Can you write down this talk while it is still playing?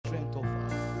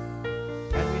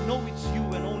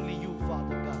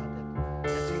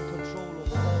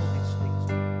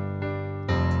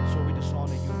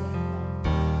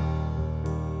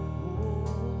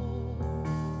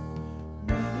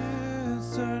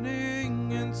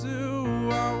turning into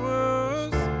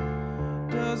hours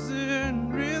doesn't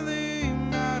really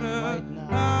matter. Right now.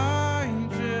 I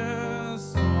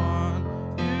just want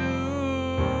you.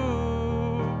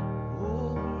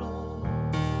 Oh Lord,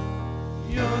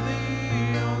 You're the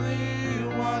only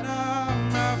one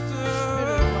I'm after.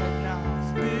 Spirit right now.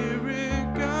 Spirit,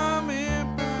 come in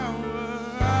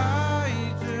power.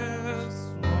 I just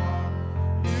want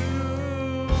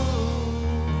you.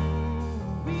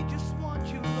 We just want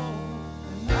you, Lord.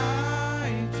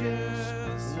 I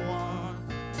just want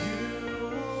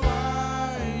you.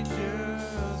 I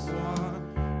just want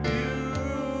you.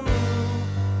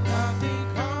 Nothing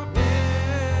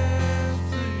compares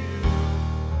to you.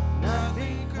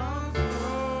 Nothing comes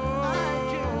close. I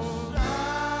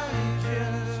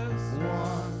just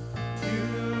want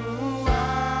you. I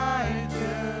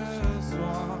just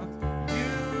want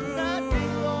you.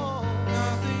 Nothing, Lord.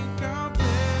 Nothing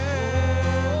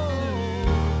compares to you.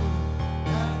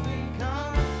 Nothing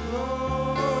comes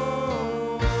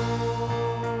close.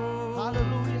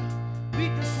 Hallelujah. We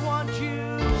just want you,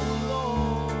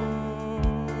 Lord.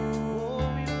 Oh,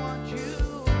 we want you,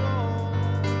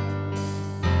 Lord.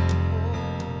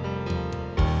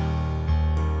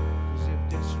 As if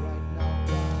this right now,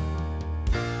 God,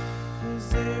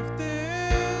 'Cause if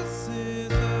this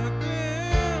is a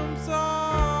glimpse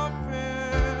of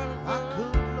heaven, I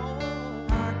could,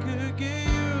 Lord. I could get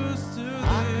used to this. I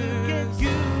could get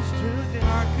used to this. I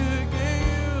could get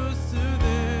used to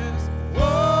this.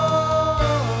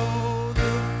 Whoa,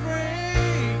 the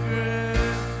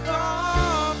fragrance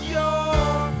of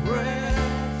your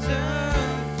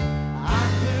presence. I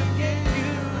could get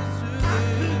used to I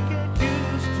this. could get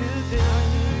used to I this.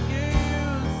 could get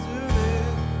used to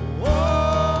this.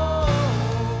 Whoa,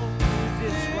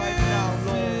 This right now, this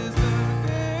Lord. is a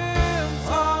glimpse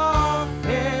of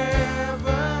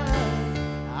heaven.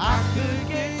 I could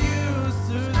get used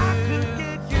to this. I could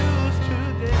get used to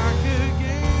this. I could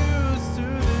get used to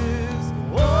this.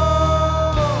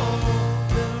 Whoa,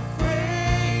 the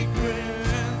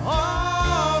fragrance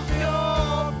of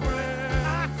your breath.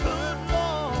 I could,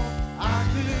 Lord. I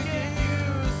could get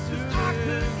used to this. I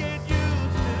could get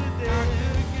used to I this.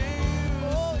 could get used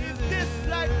Oh, to if this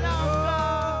right now,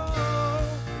 God.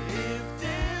 If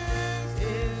this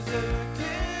is a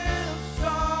glimpse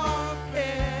of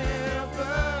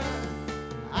heaven,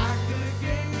 I could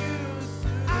get used to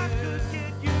this. I could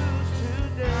get used to I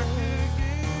this. could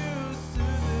get used to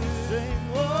this. Sing,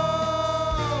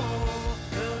 Whoa,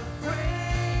 the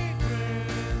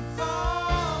fragrance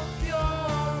of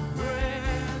your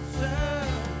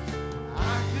presence. I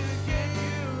could get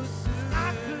used to this. I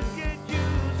could get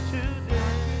used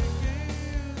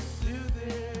to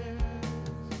this.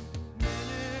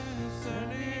 Minutes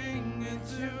turning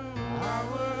into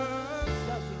hours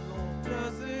Doesn't, Lord.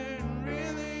 doesn't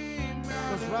really matter.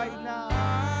 'Cause right now,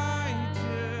 I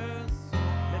just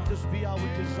let this be our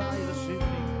desire this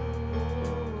evening.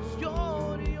 'Cause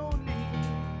you're the only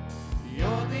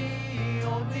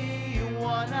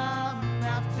one I'm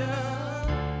after.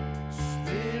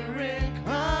 Spirit,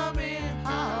 come in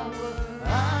power.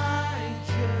 I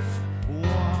just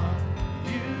want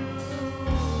you.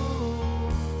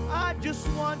 I just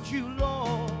want you,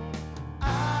 Lord.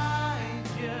 I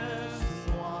just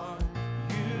want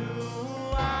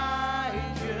you. I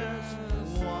just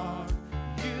want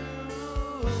you.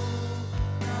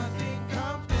 Nothing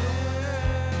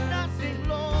compares. Nothing,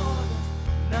 Lord.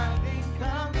 Nothing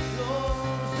comes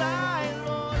close.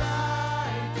 Lord, I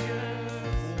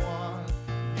just want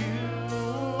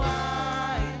you. I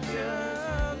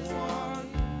just want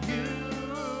you.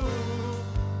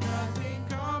 Nothing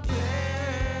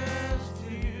compares to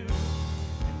you.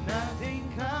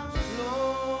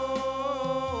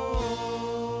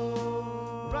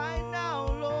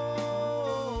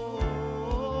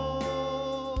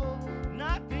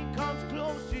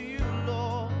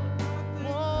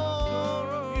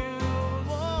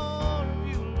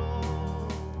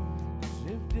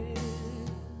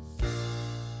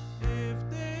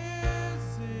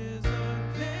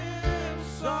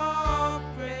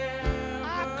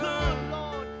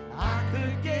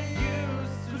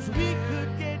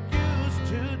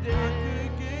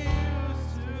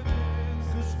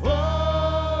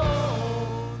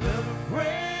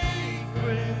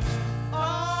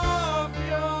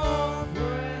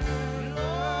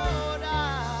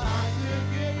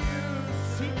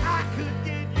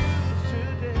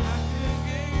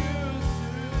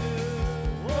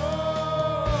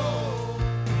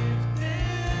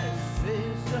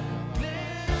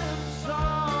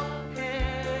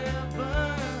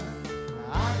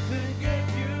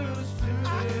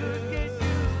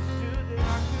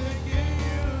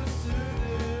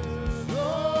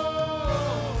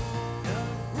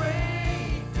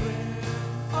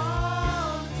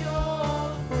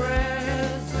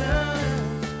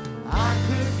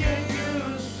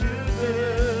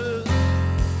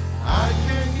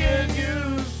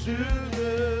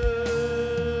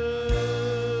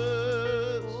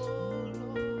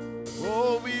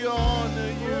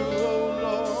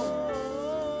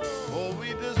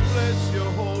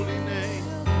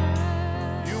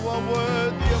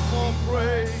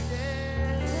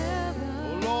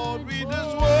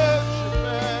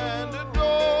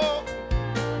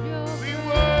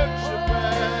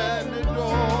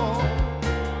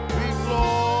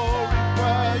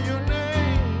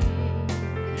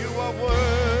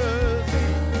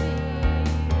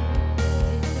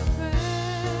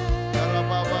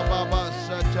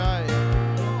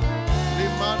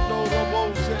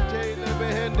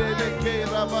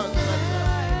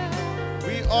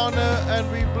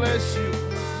 and we bless you.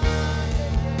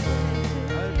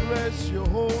 I bless your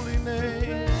holy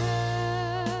name.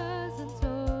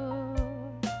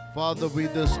 Father, we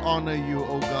just honor you,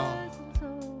 O God.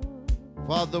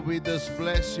 Father, we just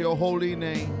bless your holy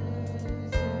name.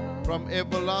 From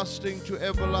everlasting to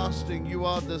everlasting, you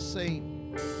are the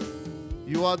same.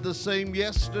 You are the same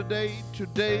yesterday,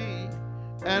 today,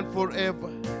 and forever.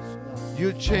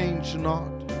 You change not.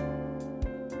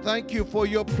 Thank you for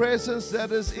your presence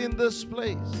that is in this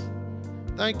place.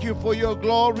 Thank you for your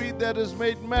glory that is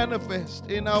made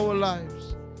manifest in our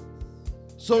lives.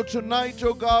 So tonight,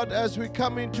 oh God, as we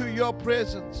come into your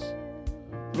presence,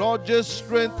 Lord, just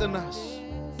strengthen us.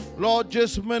 Lord,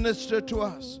 just minister to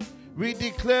us. We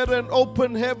declare an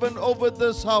open heaven over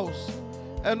this house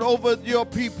and over your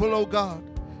people, oh God.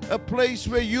 A place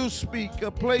where you speak,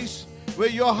 a place where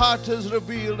your heart is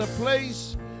revealed, a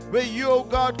place where you, oh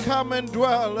God, come and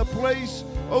dwell, a place,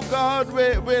 oh God,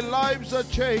 where lives are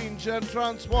changed and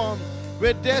transformed,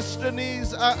 where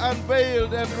destinies are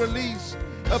unveiled and released,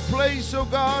 a place, oh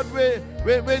God, where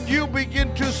when you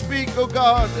begin to speak, oh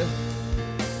God,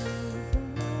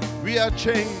 we are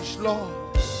changed, Lord.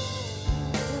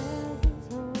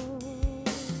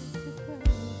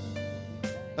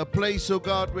 A place, oh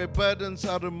God, where burdens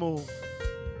are removed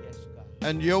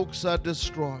and yokes are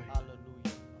destroyed.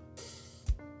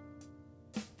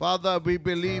 Father, we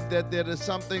believe that there is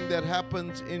something that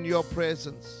happens in your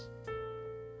presence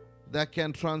that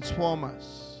can transform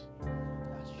us,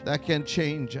 that can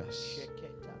change us.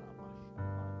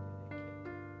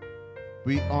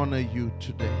 We honor you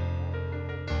today.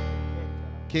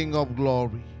 King of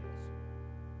glory,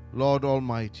 Lord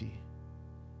Almighty,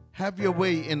 have your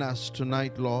way in us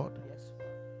tonight, Lord.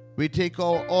 We take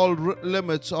all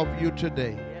limits of you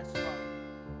today.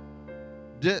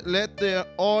 Let the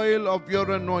oil of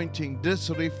your anointing just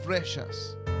refresh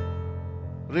us.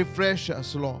 Refresh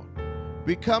us, Lord.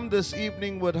 We come this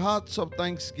evening with hearts of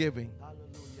thanksgiving.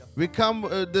 We come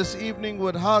this evening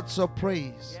with hearts of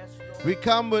praise. We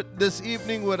come this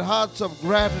evening with hearts of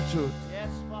gratitude.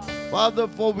 Father,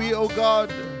 for we, oh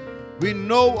God, we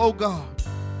know, oh God,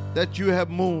 that you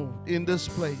have moved in this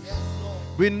place.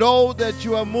 We know that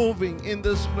you are moving in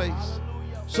this place.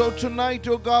 So tonight,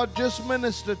 oh God, just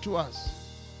minister to us.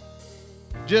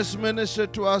 Just minister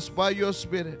to us by your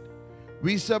Spirit.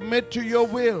 We submit to your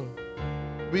will.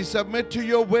 We submit to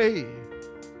your way.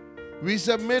 We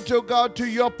submit, oh God, to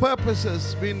your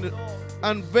purposes being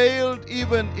unveiled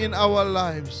even in our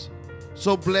lives.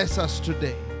 So bless us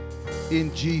today.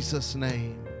 In Jesus'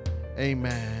 name,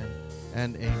 amen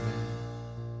and amen.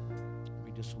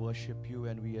 We just worship you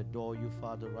and we adore you,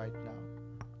 Father, right now.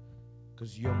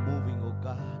 Because you're moving, oh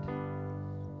God.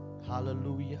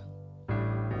 Hallelujah.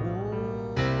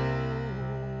 Oh,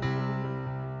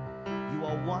 you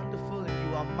are wonderful and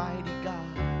you are mighty,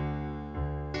 God.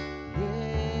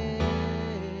 Yeah.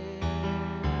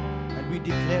 And we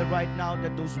declare right now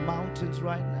that those mountains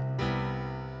right now,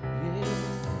 yeah,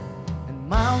 and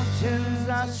mountains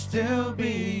are still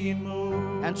being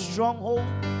moved, and strongholds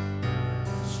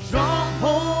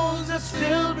are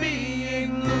still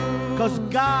being moved. Because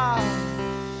God,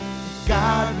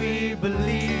 we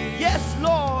believe. Yes,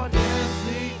 Lord. Yes,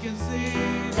 we can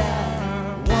see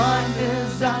that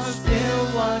wonders are still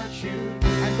what you do.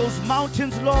 And those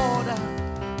mountains, Lord,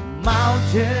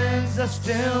 mountains are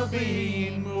still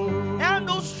being moved. And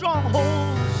those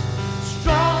strongholds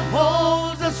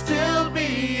are still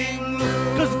being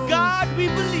moved. Because God, we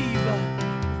believe.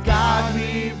 God,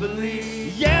 we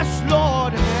believe. Yes,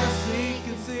 Lord. Yes, we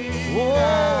can see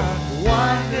Oh,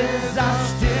 wonders are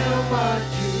still what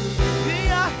you do. We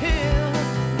are here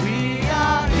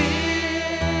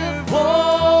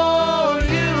for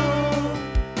you.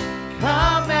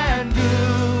 Come and do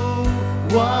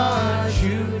what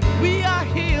you do. We are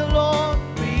here, Lord.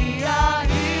 We are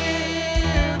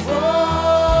here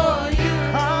for you.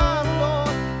 Come,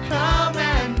 Lord. Come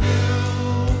and do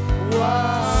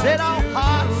what set our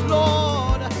hearts,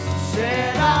 Lord.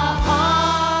 Set our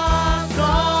hearts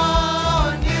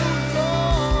on you,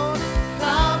 Lord.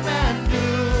 Come and do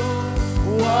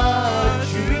what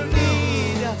you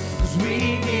need. 'Cause we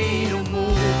need a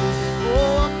move.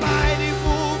 Oh, mighty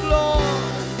move, Lord.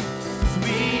 'Cause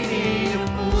we need a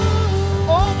move.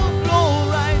 Overflow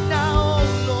right now, oh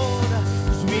Lord.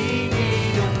 'Cause we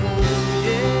need a move.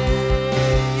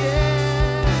 Yeah,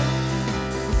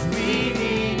 yeah. 'Cause we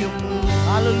need a move.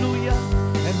 Hallelujah.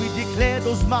 And we declare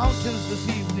those mountains this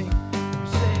evening. We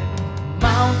say,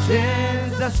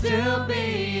 mountains are still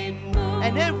being moved.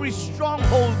 And every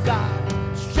stronghold, God,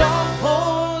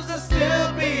 strongholds are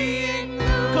still being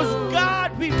moved. Because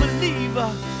God, we believe.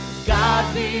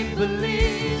 God, we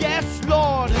believe. Yes,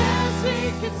 Lord. Yes,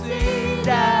 we can see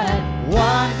that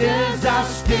wonders are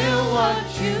still what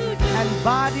you do.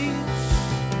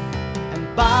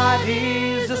 And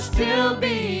bodies are still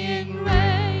being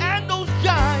raised. And those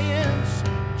giants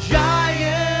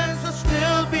are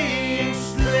still being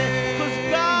slain. 'Cause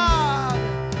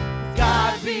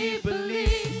God, we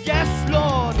believe. Yes,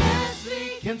 Lord. Yes,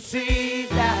 we can see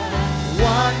that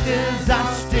wonders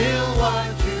are still what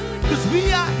you do. 'Cause we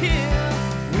are here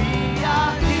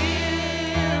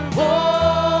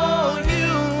for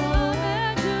you.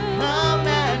 Come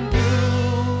and do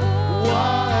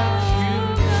what you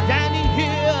do. Standing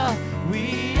here, we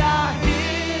are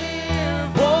here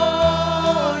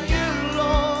for you,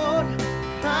 Lord.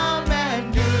 Come and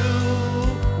do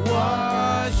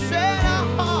what you do. Set our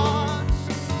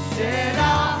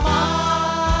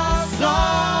hearts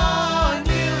on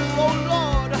you, oh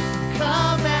Lord.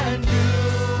 Come and do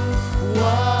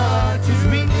what you do.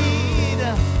 We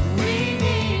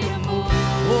need a move.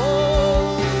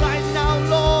 Oh, right now,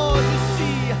 Lord, you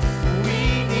see, we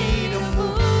need a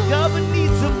move. Government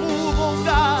needs a move, oh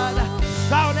God.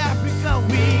 South Africa,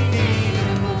 we need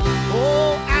a move.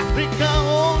 Oh, Africa,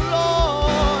 oh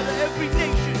Lord, every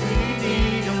nation, we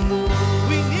need a move.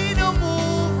 We need a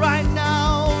move right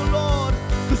now, Lord,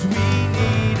 'cause we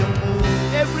need a move.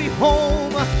 Every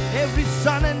home, every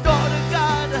son and daughter,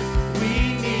 God, we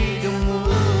need a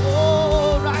move.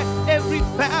 Oh, right, every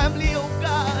family, oh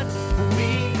God, we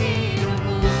need a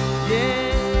move.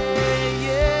 Yeah,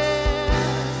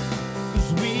 yeah, 'cause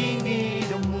we need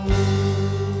a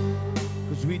move.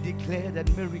 'Cause we declare that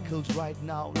miracles right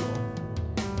now, Lord.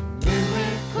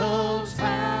 Miracles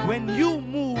happen when you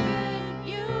move.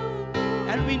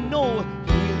 And we know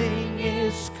healing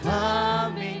is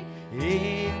coming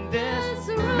in this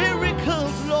room.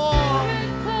 Miracles, Lord,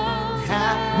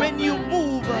 when you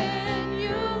move.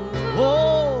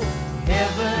 Oh,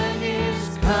 heaven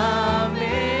is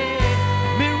coming.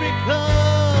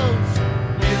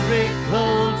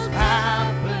 Miracles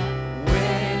happen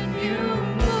when you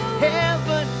move.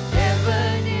 Heaven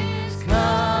is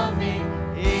coming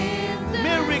in this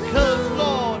miracles,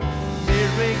 Lord.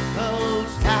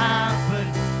 Miracles happen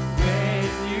when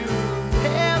you move.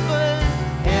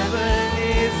 Heaven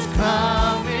is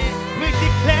coming. We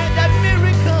declare that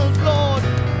miracles, Lord.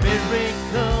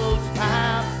 Miracles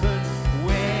happen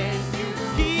when you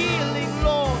healing,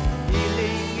 Lord.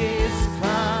 Healing is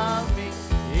coming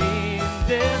in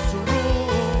this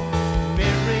room.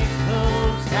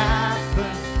 Miracles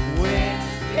happen when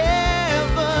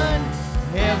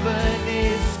heaven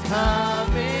is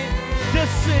coming.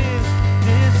 This is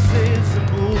a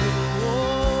move.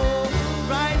 Oh,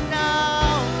 right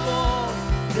now, Lord,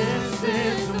 this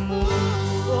is a move.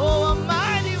 Oh, a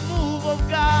mighty move of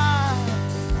God.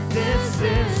 This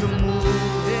is a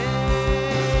move.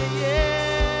 Yeah,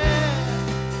 yeah.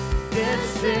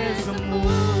 This is a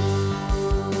move.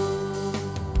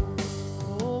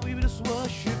 Oh, we just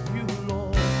worship you,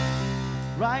 Lord.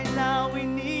 Right now, we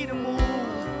need a move,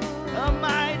 a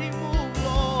mighty move,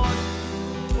 Lord.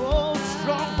 Oh,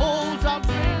 strongholds are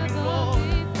breaking, Lord.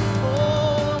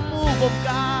 Oh, a move of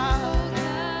God.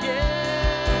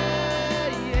 Yeah,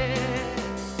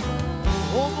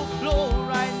 yeah. Overflow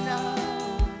right now.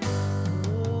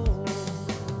 Oh,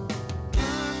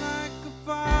 Burn like a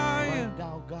fire,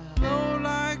 thou God. blow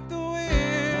like the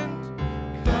wind.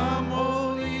 Come,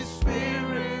 Holy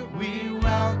Spirit, we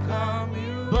welcome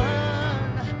you.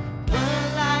 Burn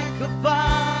like a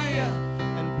fire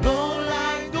and blow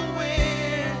like the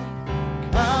wind.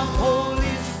 Come,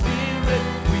 Holy Spirit,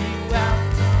 we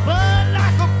welcome. Burn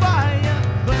like a fire,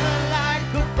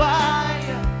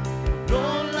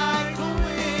 blow like a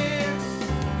wind.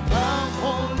 Come,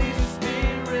 Holy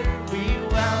Spirit, we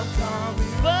welcome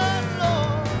you. Burn,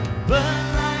 Lord, burn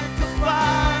like a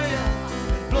fire,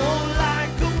 blow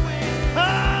like a wind.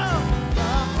 Come,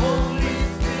 Holy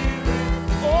Spirit.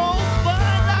 Oh,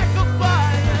 burn like a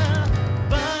fire,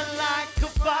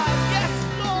 yes,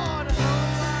 Lord.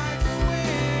 Like the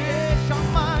wind. Yeah,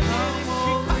 shaman,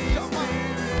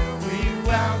 We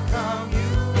welcome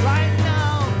you. right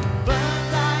now, burn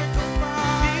like a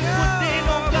fire. Deep within,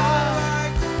 oh God.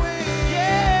 Like the wind.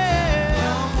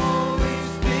 Yeah, Holy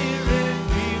Spirit,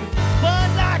 we burn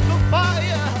like a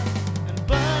fire and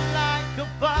burn like a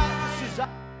fire. This is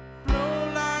blow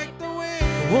like the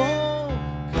wind. oh,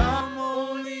 Come,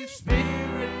 Holy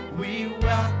Spirit, we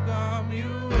welcome you.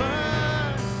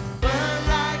 burn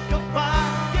like a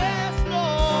fire. Yes,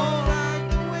 Lord. Like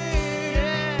the wind.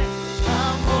 Yeah,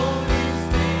 come, Holy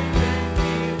Spirit,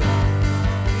 we welcome you.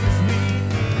 'Cause we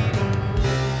need a move.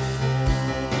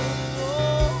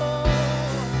 Oh,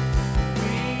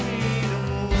 we need a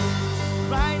move.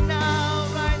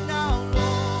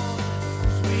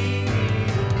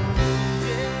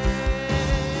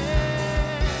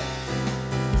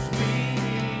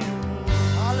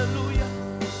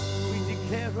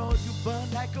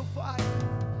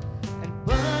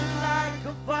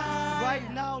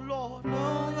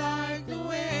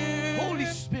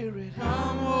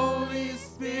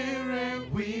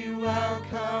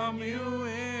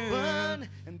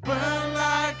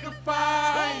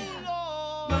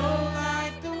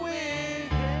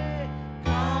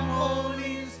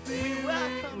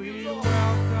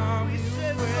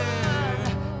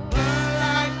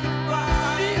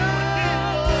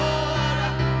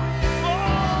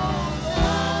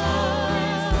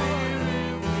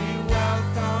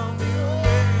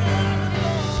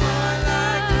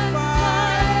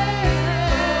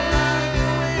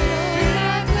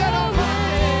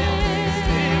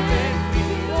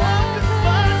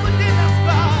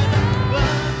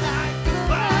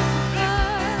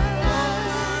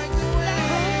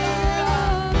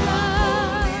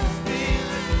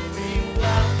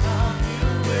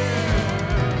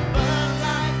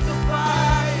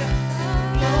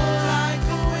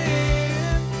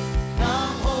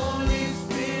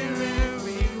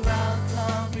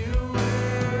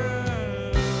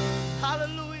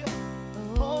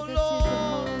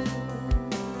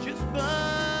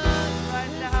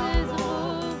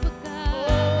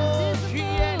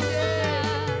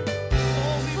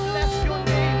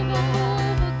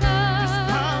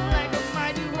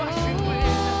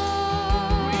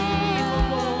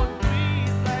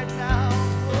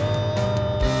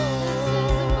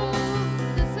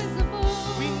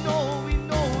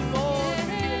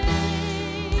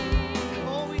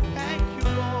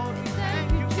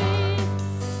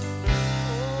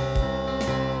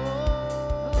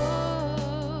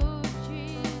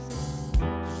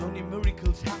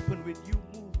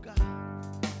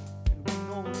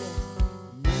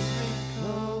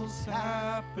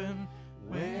 happen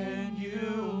when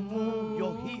you move.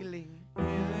 Your healing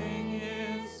Healing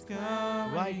is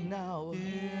coming right now.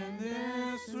 in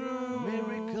this room.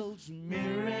 Miracles,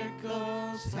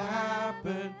 Miracles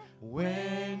happen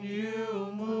when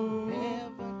you move.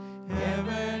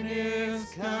 Heaven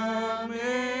is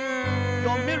coming.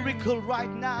 Your miracle right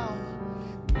now.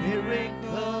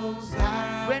 Miracles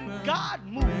happen When God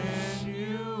moves. when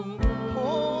you move.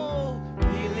 Oh,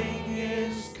 Healing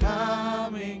is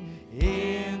coming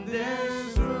in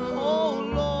this room. oh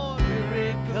Lord.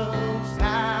 Miracles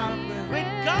happen When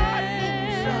God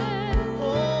moves.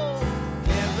 Oh,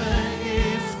 heaven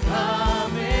is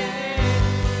coming.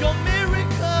 your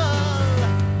miracle.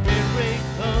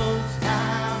 Miracles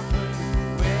happen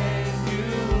when you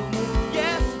move.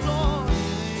 Yes, Lord.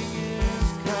 Healing is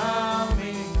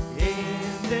coming in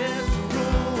this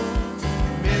room.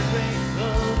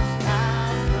 Miracles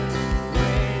happen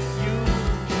when you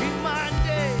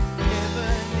Shimande.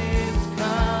 heaven is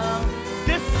coming.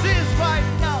 This is right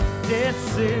now. This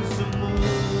is the move.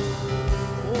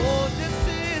 Oh, this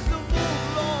is the move,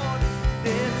 Lord.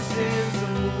 This is the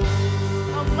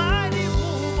move. A mighty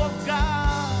move of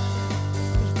God.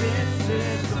 This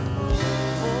is the move.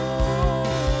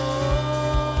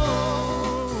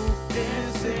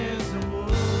 This is the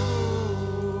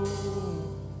move.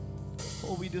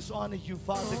 Oh, we dishonor you,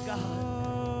 Father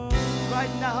God.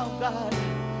 Right now, God.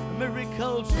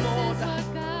 Miracles, Lord.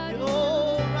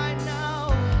 Oh, right now.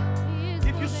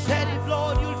 If you said it,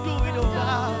 Lord, you'll do it, oh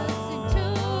God.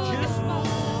 Just move,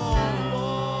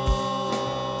 Lord.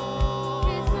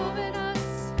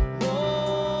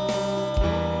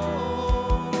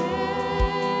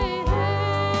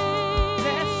 Oh,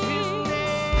 bless His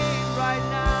name right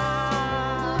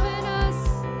now.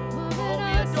 Oh,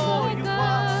 we adore you,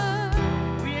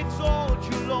 Father. We exalt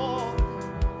you, Lord.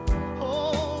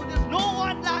 Oh, there's no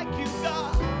one like you,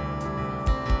 God.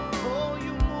 Oh,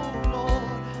 you move, Lord.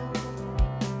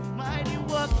 Mighty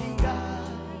working God.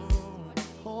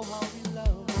 Oh, how we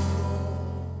love you,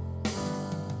 Lord.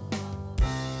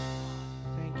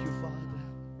 Thank you, Father.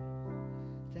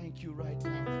 Thank you right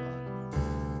now,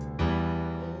 Father.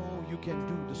 Oh, you can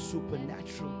do the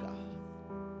supernatural, God.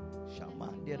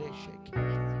 Shamandere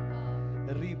shekete.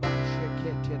 Riba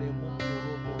shekete remondo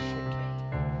robo shekete.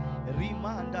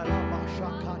 Rimanda raba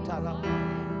shakata raba.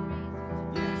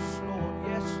 Yes, Lord.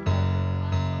 Yes, Lord.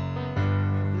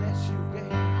 We bless you,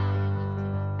 God.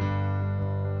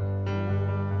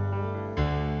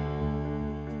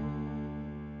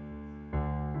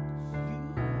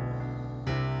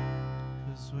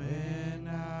 Cause when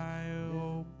I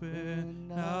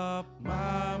open up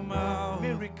my mouth,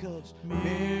 Miracles.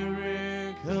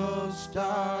 miracles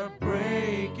start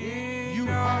breaking. You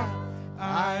out. have-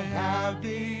 I have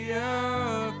the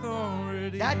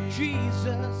authority That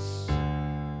Jesus,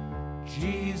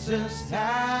 Jesus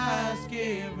has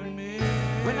given me.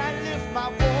 when I lift my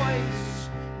voice,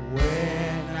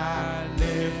 When I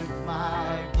lift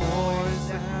my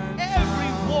voice and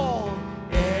every wall,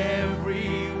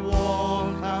 every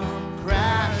wall comes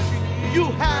crashing. You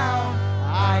have,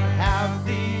 I have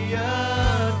the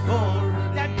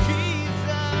authority. that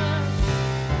Jesus,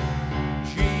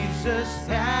 Jesus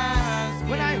has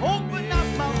when I given open me. up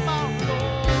my mouth,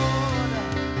 Lord,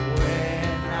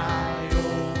 When I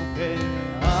open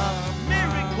up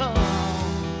miracles,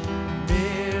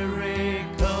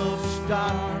 miracles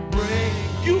start breaking.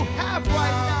 you have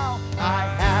right now, I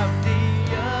have the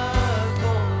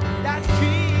authority. that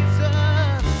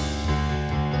Jesus,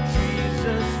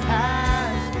 Jesus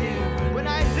has given when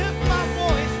I lift my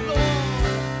voice,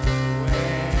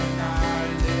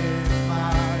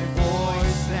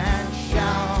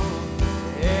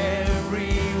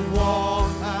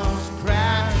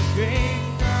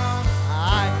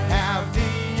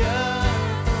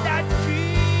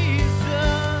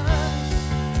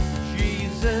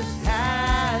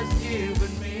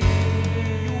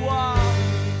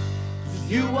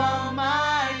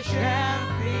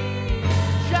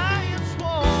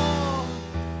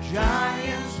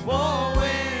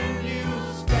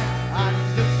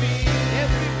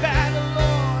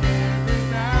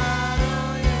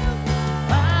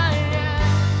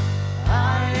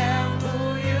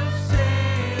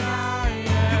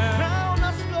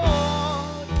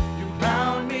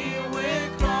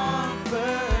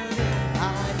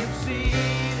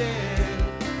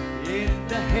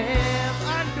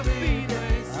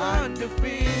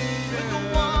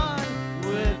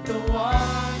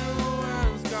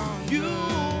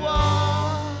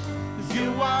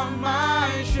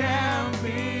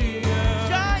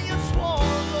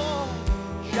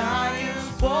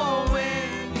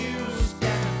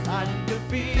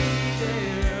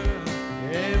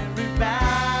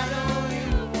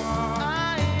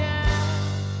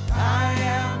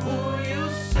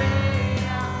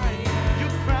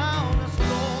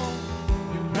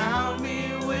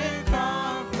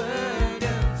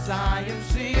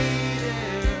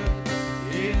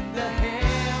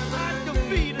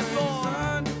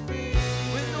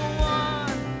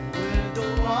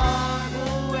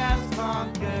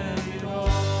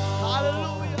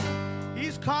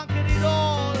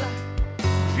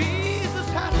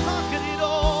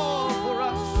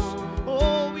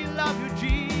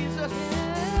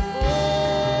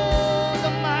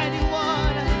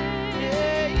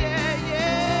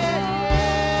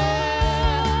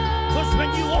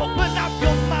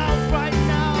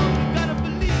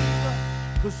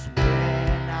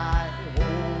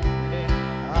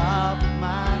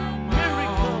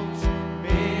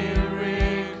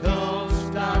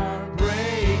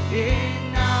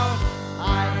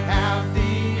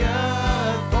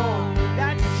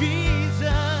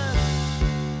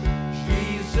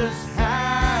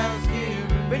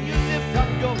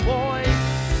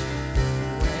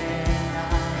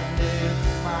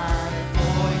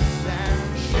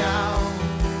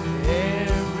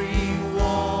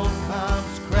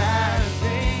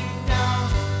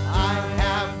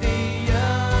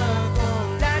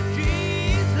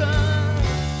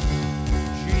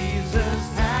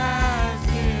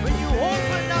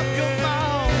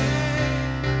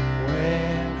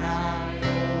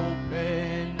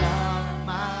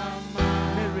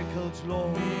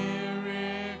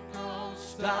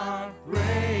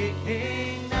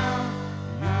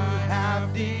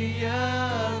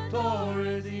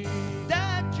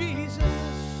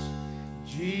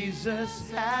 Jesus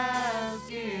has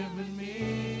given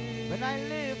me. When I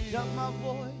lift up my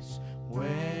voice,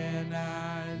 when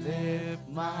I lift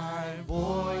my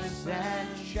voice and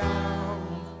shout,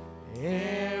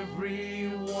 every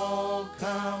wall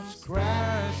comes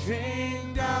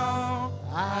crashing down.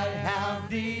 I have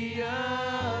the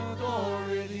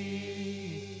authority,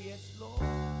 yes, Lord,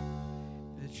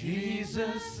 that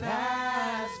Jesus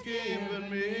has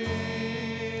given me.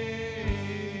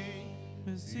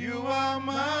 You are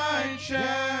my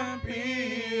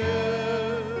champion.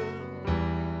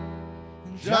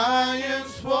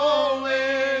 Giants fall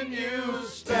when you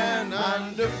stand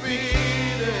undefeated.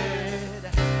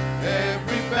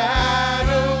 Every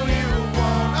battle you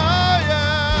won, I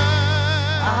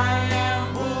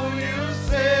am who you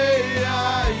say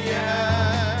I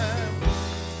am.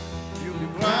 You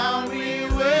crown me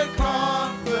with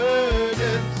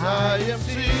confidence. I am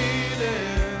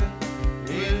seated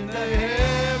in the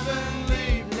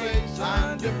heavenly place,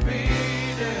 undefeated,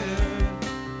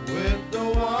 with the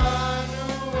one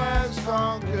who has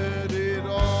conquered it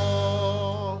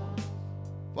all.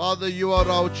 Father, you are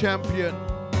our champion.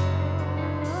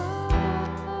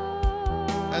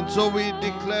 And so we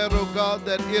declare, oh God,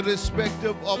 that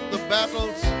irrespective of the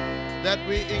battles that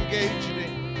we engage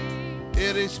in,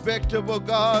 irrespective, oh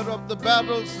God, of the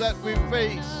battles that we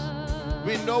face,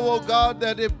 we know, oh God,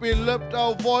 that if we lift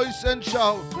our voice and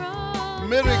shout,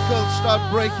 miracles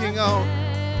start breaking out.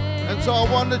 And so I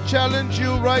want to challenge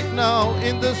you right now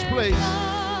in this place,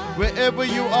 wherever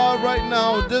you are right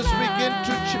now, just begin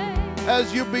to,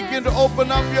 as you begin to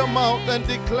open up your mouth and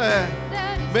declare,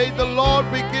 may the Lord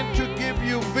begin to give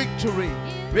you victory.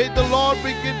 May the Lord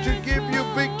begin to give you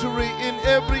victory in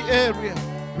every area.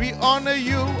 We honor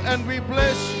you and we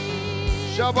bless you.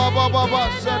 Shabababa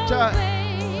satai.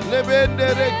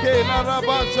 Lebendereke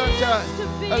narabasatai.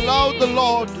 Allow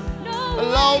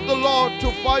the Lord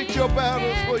to fight your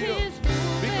battles for you.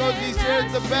 Because he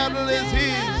says the battle is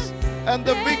his and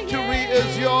the victory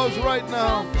is yours right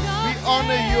now. We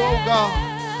honor you, oh God.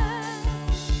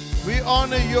 We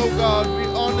honor you, oh God. We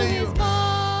honor you.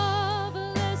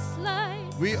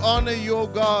 We honor you, oh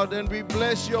God, and we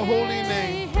bless your holy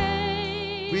name.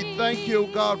 We thank you,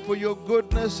 God, for your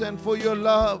goodness and for your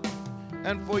love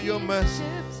and for your mercy.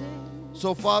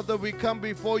 So, Father, we come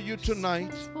before you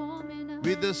tonight.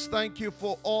 We just thank you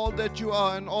for all that you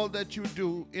are and all that you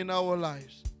do in our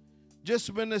lives.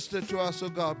 Just minister to us, oh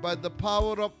God, by the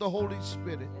power of the Holy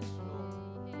Spirit.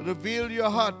 Reveal your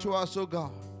heart to us, oh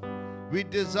God. We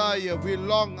desire, we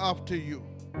long after you.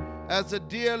 As a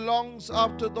deer longs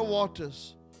after the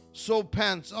waters, so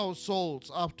pants our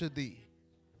souls after thee.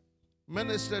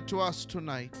 Minister to us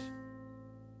tonight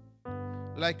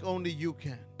like only you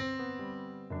can.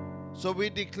 So we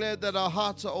declare that our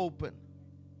hearts are open.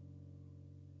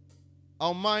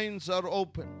 Our minds are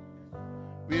open.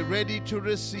 We're ready to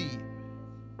receive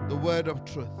the word of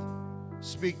truth.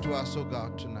 Speak to us, oh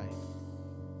God, tonight.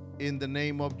 In the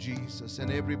name of Jesus.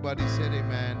 And everybody said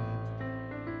amen.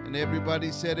 And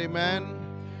everybody said amen.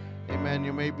 Amen.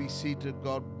 You may be seated.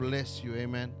 God bless you.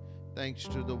 Amen. Thanks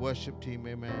to the worship team.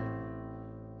 Amen.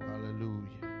 Hallelujah.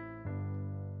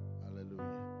 Hallelujah.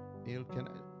 Neil,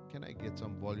 can I get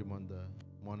some volume on the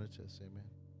monitors? Amen.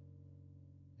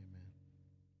 Amen.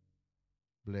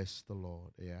 Bless the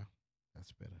Lord. Yeah,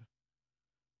 that's better.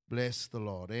 Bless the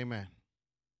Lord. Amen.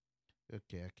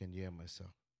 Okay, I can hear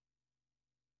myself.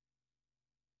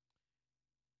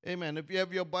 Amen. If you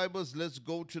have your Bibles, let's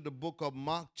go to the book of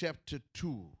Mark chapter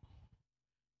 2.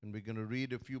 And we're going to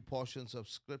read a few portions of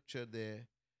scripture there.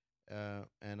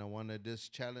 And I want to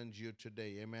just challenge you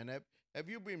today. Amen. Have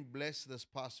you been blessed this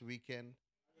past weekend?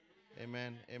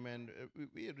 Amen. Amen.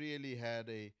 We really had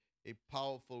a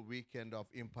powerful weekend of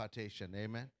impartation.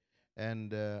 Amen.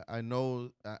 And I know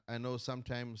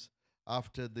sometimes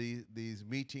after these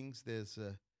meetings, there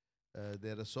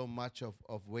is so much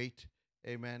of weight.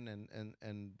 Amen.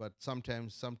 But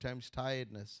sometimes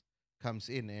tiredness comes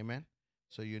in. Amen.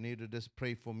 So you need to just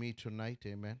pray for me tonight.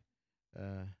 Amen.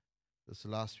 This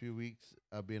last few weeks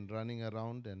I've been running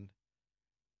around and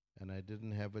I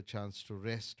didn't have a chance to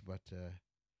rest. But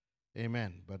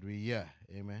amen. But we're here.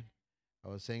 Amen. I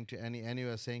was saying to Annie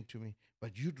was saying to me,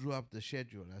 but you drew up the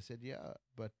schedule. I said, yeah,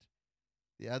 but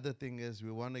the other thing is we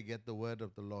want to get the word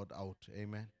of the Lord out.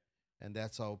 Amen. And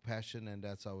that's our passion and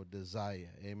that's our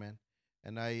desire. Amen.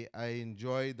 And I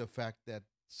enjoy the fact that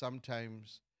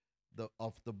sometimes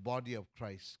of the body of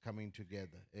Christ coming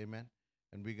together. Amen.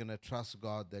 And we're going to trust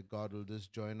God that God will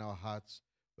just join our hearts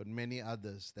with many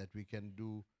others that we can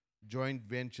do joint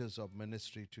ventures of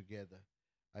ministry together.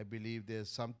 I believe there's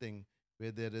something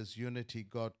where there is unity,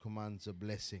 God commands a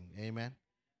blessing. Amen.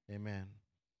 Amen.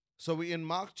 So we in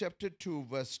Mark chapter 2,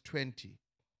 verse 20.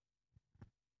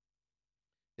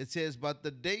 It says, "But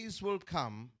the days will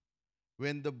come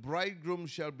when the bridegroom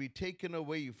shall be taken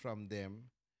away from them,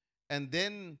 and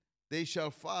then they shall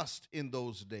fast in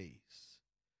those days.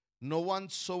 No one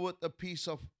seweth a piece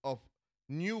of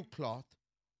new cloth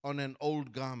on an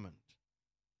old garment,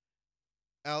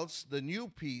 else the new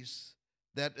piece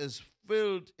that is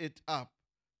filled it up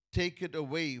take it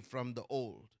away from the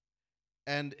old,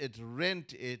 and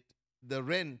the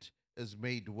rent is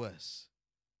made worse."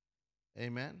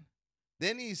 Amen.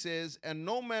 Then he says, "And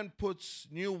no man puts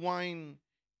new wine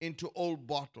into old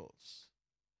bottles,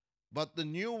 but the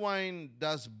new wine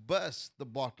does burst the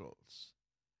bottles,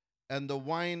 and the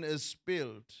wine is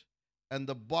spilled, and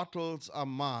the bottles are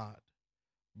marred.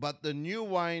 But the new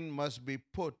wine must be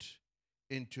put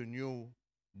into new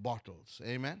bottles."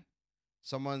 Amen.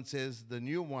 Someone says the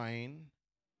new wine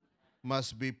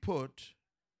must be put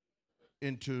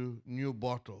into new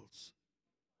bottles.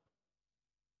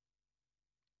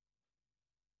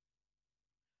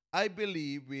 I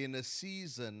believe we're in a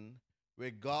season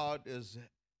where God is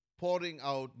pouring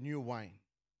out new wine.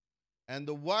 And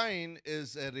the wine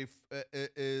is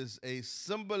a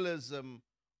symbolism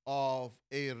of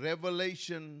a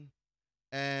revelation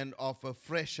and of a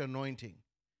fresh anointing.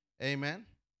 Amen.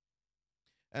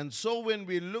 And so when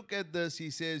we look at this, he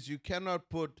says you cannot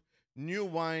put new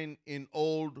wine in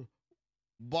old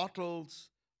bottles,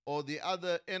 or the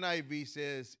other NIV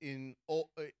says in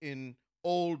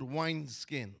old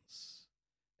wineskins.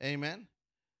 Amen.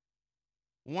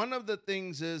 One of the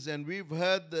things is, and we've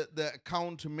heard the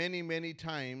account many, many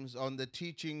times on the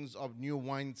teachings of new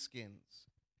wineskins.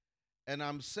 And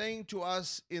I'm saying to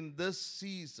us in this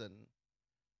season,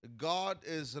 God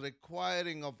is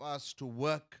requiring of us to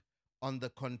work on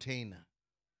the container.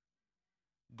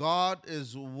 God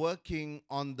is working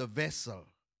on the vessel.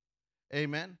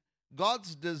 Amen.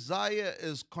 God's desire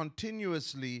is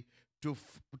continuously to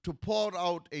pour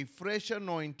out a fresh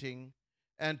anointing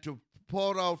and to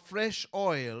pour out fresh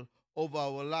oil over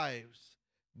our lives.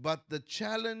 But the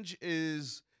challenge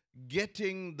is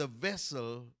getting the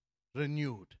vessel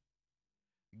renewed.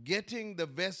 Getting the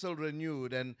vessel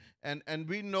renewed. And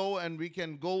we know, and we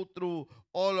can go through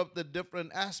all of the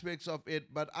different aspects of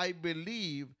it, but I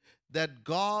believe that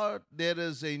God, there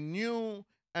is a new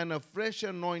and a fresh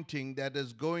anointing that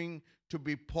is going to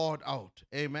be poured out.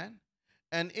 Amen.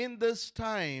 And in this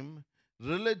time,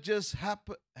 religious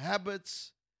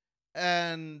habits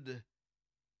and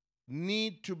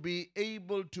need to be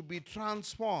able to be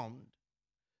transformed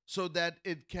so that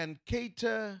it can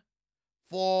cater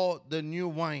for the new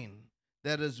wine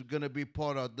that is going to be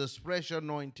poured out, this fresh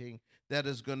anointing that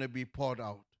is going to be poured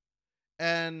out.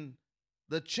 And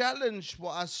the challenge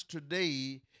for us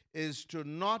today is to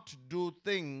not do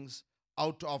things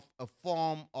out of a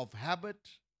form of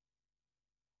habit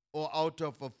or out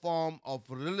of a form of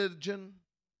religion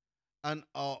and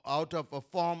out of a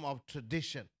form of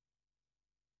tradition.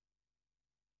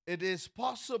 It is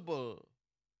possible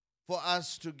for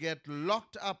us to get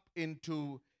locked up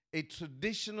into a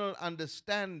traditional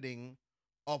understanding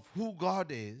of who God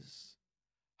is,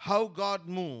 how God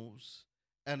moves,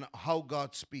 and how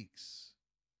God speaks.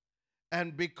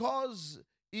 And because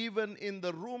even in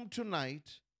the room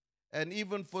tonight, and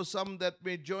even for some that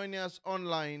may join us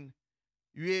online,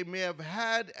 you may have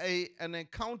had an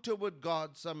encounter with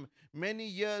God some many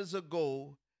years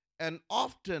ago, and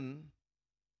often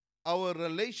our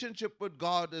relationship with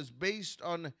God is based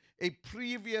on a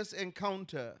previous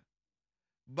encounter,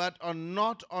 but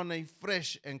not on a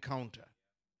fresh encounter.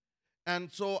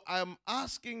 And so I'm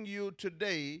asking you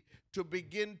today to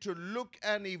begin to look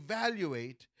and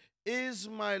evaluate, is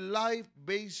my life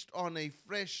based on a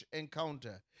fresh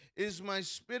encounter? Is my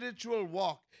spiritual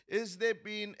walk, is there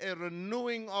been a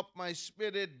renewing of my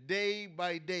spirit day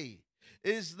by day?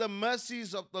 Is the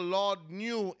mercies of the Lord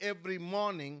new every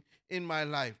morning in my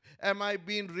life? Am I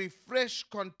being refreshed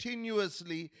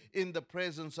continuously in the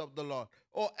presence of the Lord?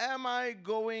 Or am I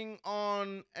going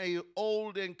on an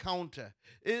old encounter?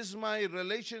 Is my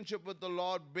relationship with the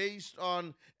Lord based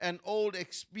on an old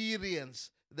experience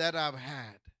that I've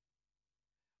had?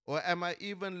 Or am I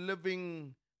even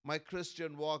living my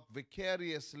Christian walk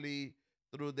vicariously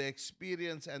through the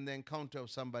experience and the encounter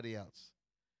of somebody else?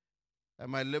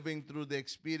 Am I living through the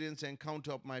experience and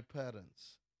encounter of my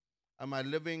parents? Am I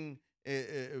living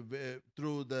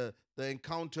through the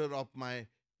encounter of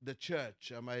the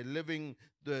church? Am I living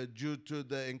due to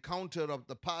the encounter of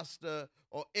the pastor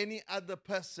or any other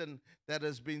person that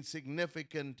has been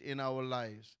significant in our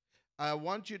lives? I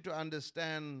want you to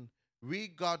understand, we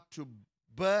got to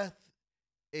birth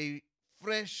a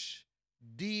fresh,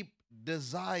 deep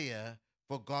desire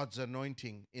for God's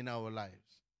anointing in our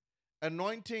lives.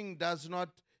 Anointing does not,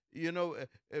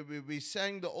 we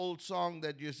sang the old song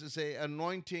that used to say,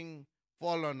 anointing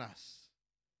fall on us.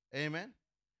 Amen?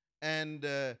 And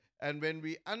when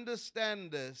we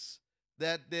understand this,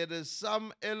 that there is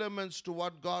some elements to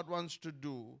what God wants to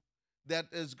do that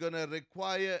is going to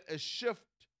require a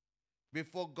shift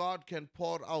before God can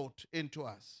pour out into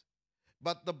us.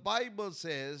 But the Bible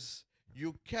says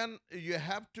you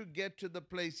have to get to the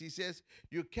place. He says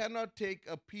you cannot take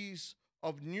a piece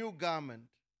of new garment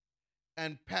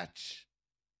and patch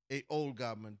a old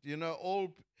garment.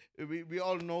 We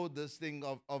all know this thing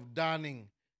of darning.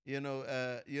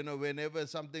 Whenever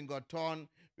something got torn,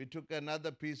 we took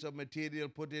another piece of material,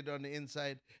 put it on the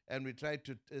inside, and we tried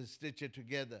to stitch it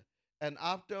together. And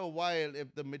after a while,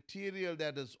 if the material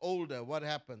that is older, what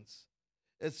happens?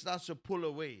 It starts to pull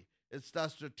away. It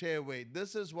starts to tear away.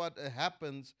 This is what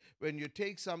happens when you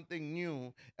take something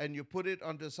new and you put it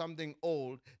onto something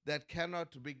old that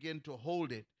cannot begin to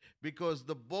hold it, because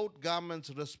the both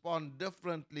garments respond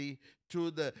differently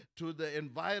to the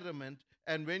environment.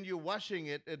 And when you're washing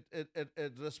it,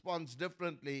 it responds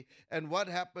differently. And what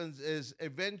happens is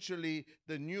eventually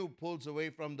the new pulls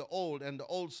away from the old, and the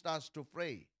old starts to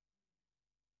fray.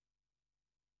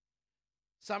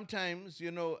 Sometimes,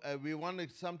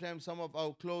 sometimes some of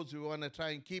our clothes, we want to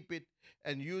try and keep it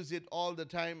and use it all the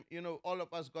time. All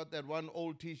of us got that one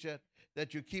old T-shirt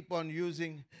that you keep on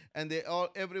using, and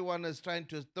everyone is trying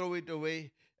to throw it away.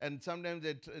 And sometimes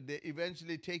they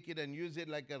eventually take it and use it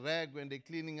like a rag when they're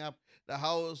cleaning up the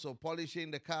house or polishing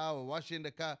the car or washing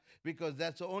the car, because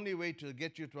that's the only way to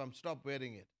get you to stop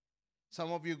wearing it.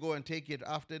 Some of you go and take it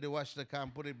after they wash the car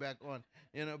and put it back on.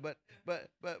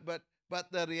 But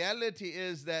the reality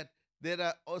is that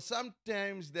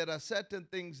sometimes there are certain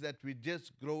things that we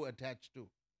just grow attached to.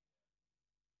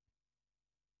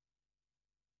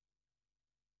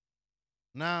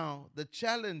 Now, the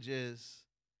challenge is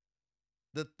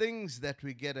the things that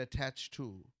we get attached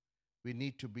to, we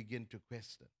need to begin to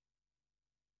question.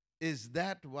 Is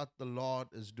that what the Lord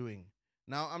is doing?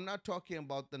 Now, I'm not talking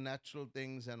about the natural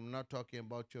things, and I'm not talking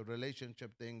about your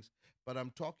relationship things, but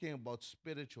I'm talking about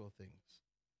spiritual things.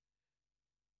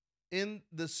 In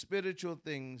the spiritual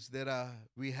things,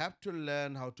 we have to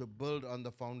learn how to build on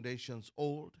the foundations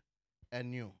old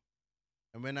and new.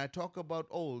 And when I talk about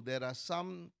old, there are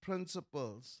some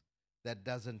principles that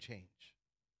doesn't change.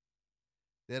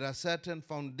 There are certain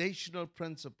foundational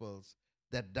principles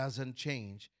that doesn't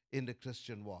change in the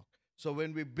Christian walk. So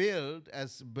when we build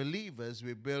as believers,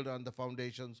 we build on the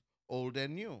foundations old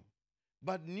and new.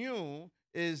 But new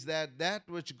is that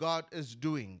which God is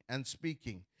doing and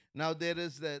speaking. Now there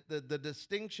is the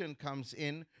distinction comes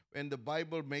in when the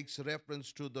Bible makes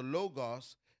reference to the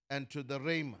Logos and to the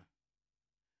Rhema.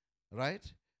 Right?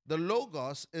 The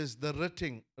Logos is the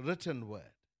written word.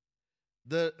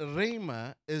 The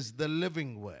Rhema is the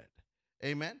living word.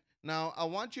 Amen? Now I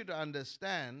want you to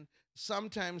understand,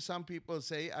 sometimes some people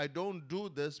say, I don't do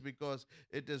this because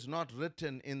it is not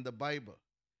written in the Bible.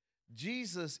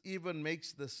 Jesus even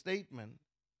makes the statement.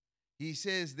 He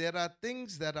says, there are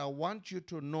things that I want you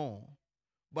to know,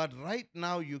 but right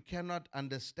now you cannot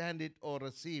understand it or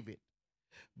receive it.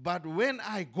 But when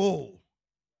I go,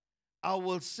 I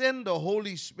will send the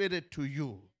Holy Spirit to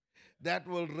you that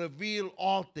will reveal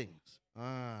all things.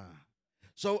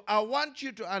 So I want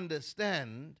you to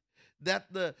understand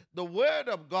that the Word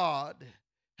of God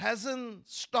hasn't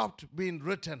stopped being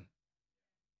written.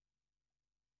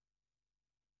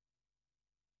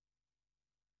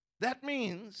 That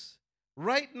means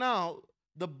right now,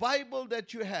 the Bible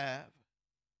that you have,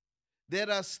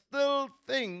 there are still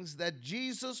things that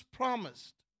Jesus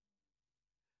promised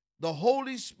the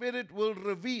Holy Spirit will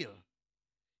reveal.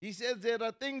 He says there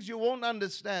are things you won't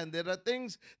understand. There are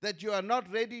things that you are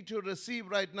not ready to receive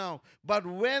right now. But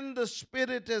when the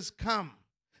Spirit has come,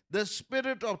 the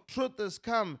Spirit of truth has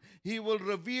come, He will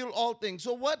reveal all things.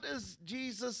 So what is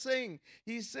Jesus saying?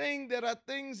 He's saying there are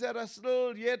things that are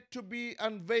still yet to be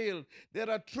unveiled. There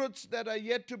are truths that are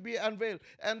yet to be unveiled.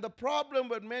 And the problem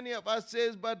with many of us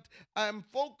is, but I'm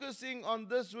focusing on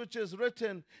this which is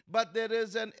written, but there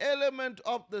is an element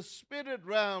of the spirit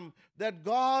realm that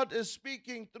God is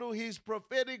speaking through His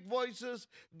prophetic voices.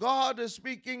 God is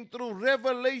speaking through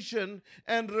revelation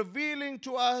and revealing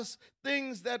to us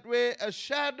things that were a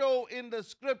shadow in the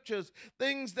scriptures,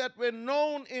 things that were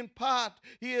known in part.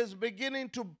 He is beginning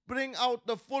to bring out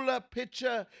the fuller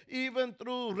picture even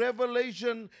through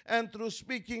revelation and through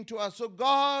speaking to us. So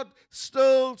God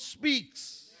still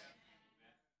speaks.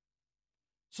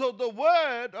 So the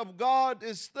word of God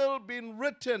is still being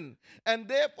written. And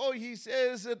therefore he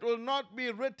says it will not be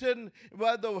written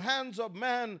by the hands of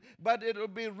man, but it will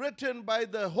be written by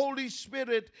the Holy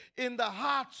Spirit in the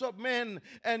hearts of men.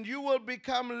 And you will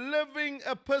become living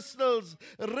epistles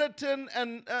written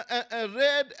and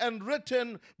read and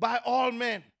written by all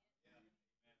men.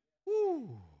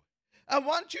 Woo. I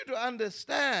want you to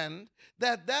understand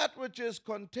that that which is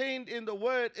contained in the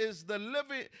word is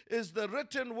the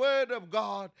written word of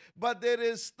God, but there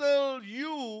is still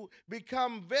you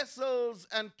become vessels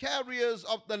and carriers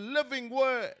of the living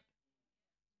word.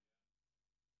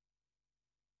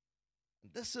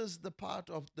 This is the part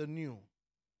of the new.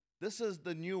 This is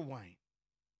the new wine.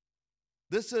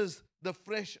 This is the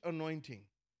fresh anointing.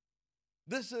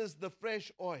 This is the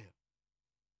fresh oil.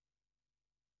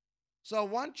 So I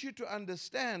want you to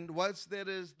understand, whilst there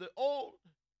is the old,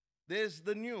 there's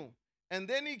the new. And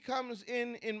then he comes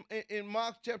in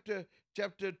Mark chapter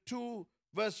 2,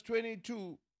 verse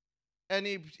 22, and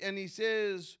he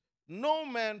says, no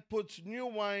man puts new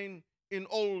wine in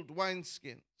old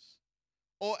wineskins,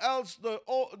 or else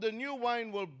the new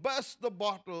wine will burst the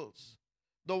bottles,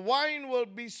 the wine will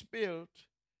be spilled,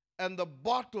 and the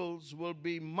bottles will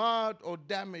be marred or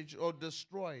damaged or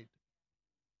destroyed.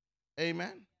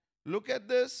 Amen. Look at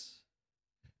this.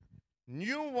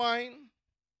 New wine,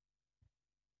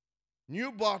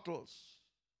 new bottles.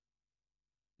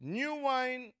 New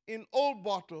wine in old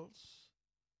bottles.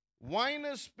 Wine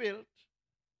is spilled,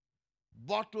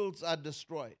 bottles are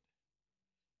destroyed.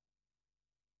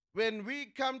 When we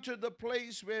come to the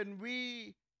place when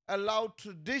we allow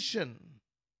tradition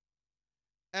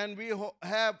and we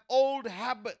have old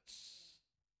habits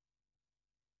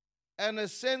and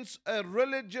a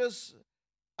religious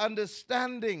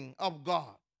understanding of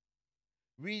God,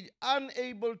 we are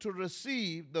unable to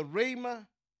receive the rhema,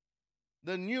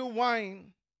 the new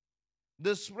wine,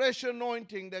 this fresh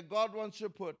anointing that God wants to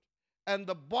put, and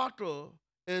the bottle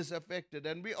is affected.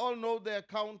 And we all know the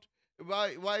account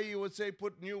why you would say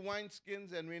put new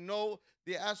wineskins, and we know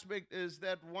the aspect is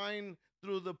that wine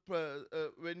through the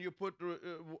when you put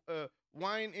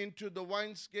wine into the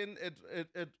wineskin,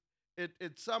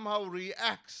 it somehow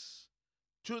reacts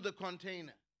to the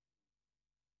container.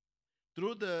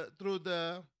 Through the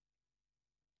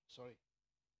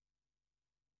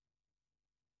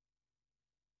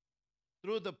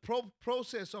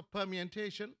process of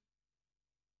fermentation,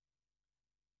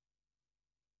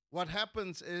 what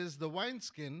happens is the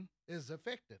wineskin is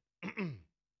affected.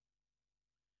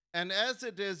 And as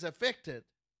it is affected,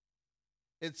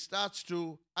 it starts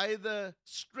to either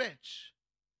stretch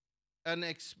and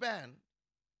expand.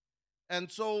 And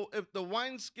so if the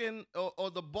wineskin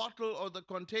or the bottle or the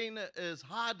container is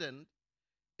hardened,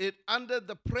 under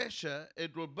the pressure,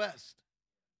 it will burst.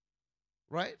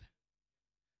 Right?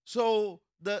 So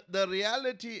the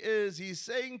reality is, he's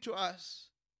saying to us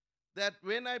that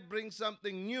when I bring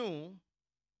something new,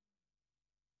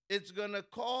 it's going to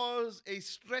cause a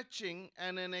stretching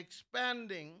and an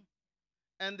expanding,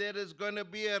 and there is going to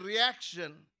be a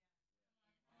reaction.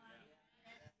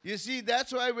 You see,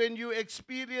 that's why when you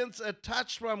experience a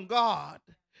touch from God,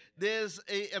 there's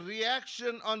a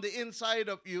reaction on the inside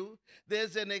of you.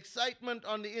 There's an excitement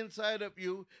on the inside of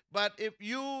you. But if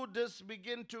you just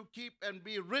begin to keep and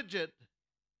be rigid,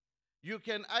 you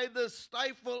can either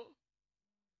stifle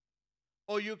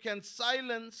or you can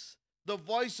silence the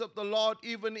voice of the Lord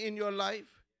even in your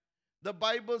life. The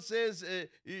Bible says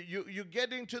you're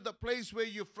getting to the place where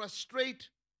you frustrate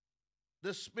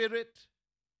the Spirit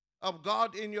of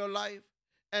God in your life,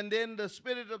 and then the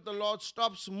Spirit of the Lord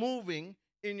stops moving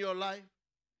in your life.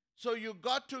 So you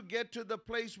got to get to the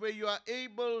place where you are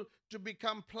able to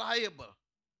become pliable.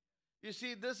 You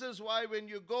see, this is why when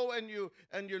you go and you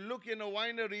look in a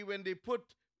winery, when they put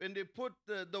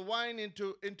the wine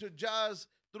into jars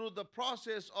through the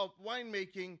process of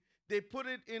winemaking, they put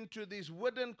it into these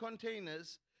wooden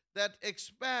containers that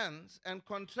expands and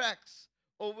contracts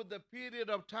over the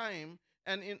period of time,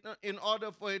 and in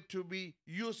order for it to be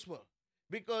useful,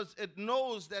 because it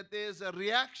knows that there's a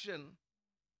reaction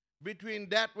between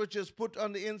that which is put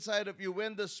on the inside of you.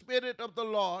 When the Spirit of the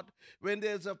Lord, when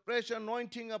there's a fresh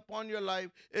anointing upon your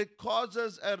life, it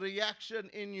causes a reaction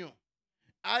in you.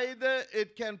 Either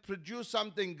it can produce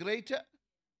something greater,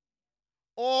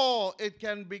 or it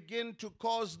can begin to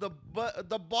cause the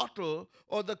bottle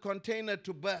or the container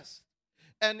to burst.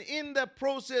 And in the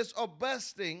process of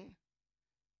bursting,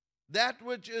 that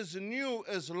which is new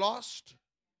is lost,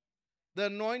 the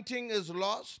anointing is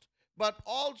lost, but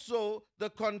also the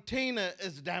container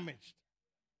is damaged.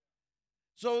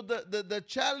 So the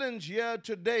challenge here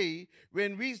today,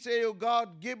 when we say, oh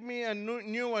God, give me a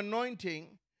new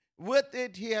anointing, with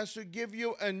it, he has to give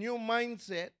you a new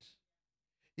mindset.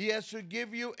 He has to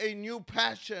give you a new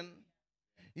passion.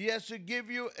 He has to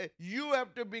give you, you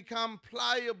have to become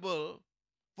pliable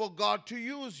for God to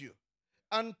use you.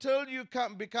 Until you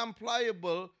become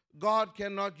pliable, God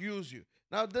cannot use you.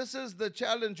 Now, this is the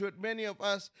challenge with many of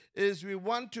us, is we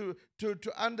want to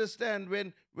understand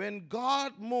when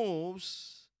God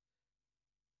moves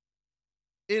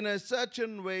in a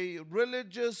certain way,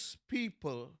 religious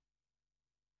people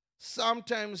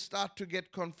sometimes start to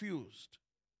get confused.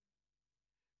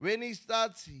 When he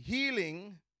starts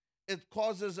healing, it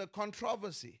causes a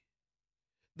controversy.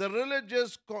 The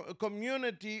religious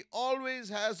community always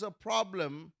has a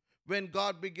problem when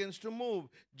God begins to move.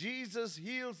 Jesus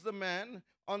heals the man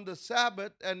on the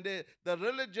Sabbath, and the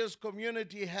religious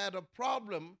community had a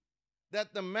problem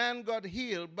that the man got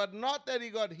healed, but not that he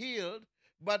got healed,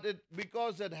 but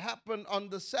because it happened on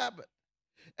the Sabbath.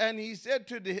 And he said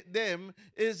to them,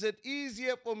 is it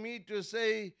easier for me to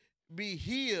say, be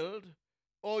healed,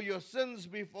 or your sins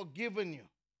be forgiven you?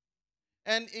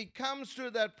 And it comes to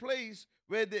that place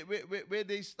where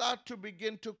they start to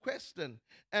begin to question.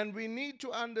 And we need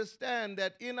to understand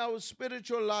that in our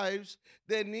spiritual lives,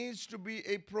 there needs to be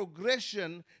a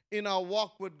progression in our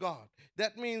walk with God.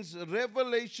 That means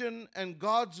revelation, and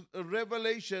God's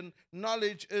revelation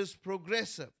knowledge is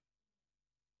progressive.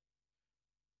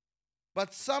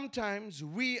 But sometimes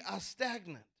we are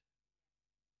stagnant.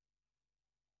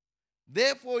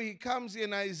 Therefore, he comes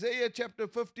in Isaiah chapter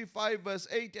 55, verse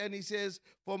 8, and he says,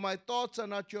 for my thoughts are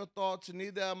not your thoughts,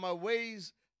 neither are my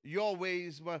ways your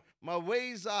ways. My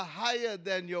ways are higher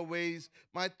than your ways.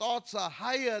 My thoughts are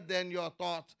higher than your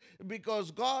thoughts.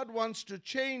 Because God wants to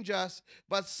change us,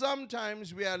 but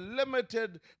sometimes we are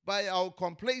limited by our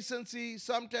complacency.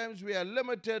 Sometimes we are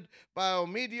limited by our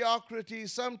mediocrity.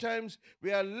 Sometimes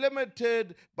we are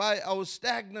limited by our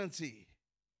stagnancy.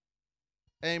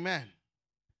 Amen.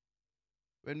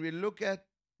 When we look at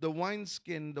the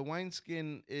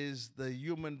wineskin is the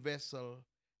human vessel,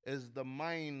 is the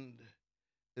mind,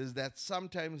 is that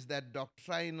sometimes that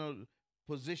doctrinal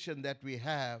position that we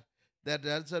have that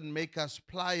doesn't make us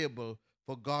pliable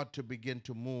for God to begin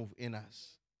to move in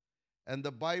us. And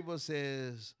the Bible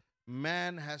says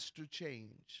man has to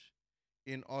change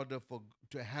in order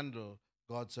to handle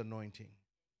God's anointing.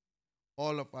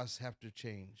 All of us have to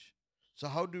change. So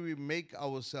how do we make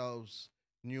ourselves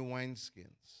new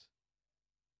wineskins?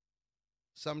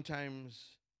 Sometimes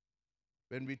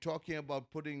when we're talking about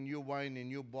putting new wine in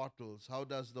new bottles, how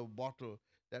does the bottle,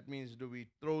 that means do we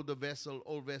throw the vessel,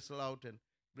 old vessel out and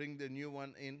bring the new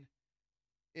one in?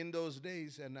 In those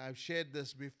days, and I've shared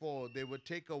this before, they would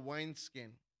take a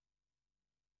wineskin,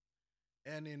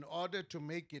 and in order to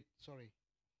make it,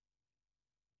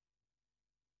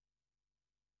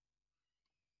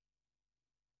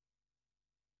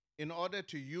 in order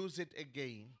to use it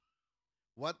again,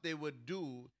 what they would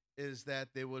do is that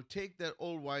they will take that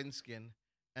old wineskin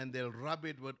and they'll rub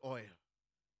it with oil.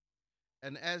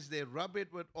 And as they rub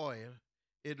it with oil,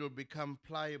 it will become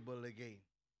pliable again.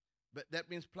 But that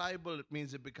means pliable, it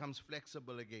means it becomes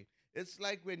flexible again. It's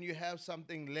like when you have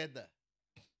something leather.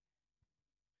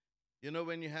 You know,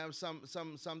 when you have some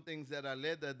things that are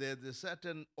leather, there's a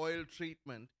certain oil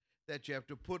treatment that you have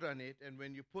to put on it, and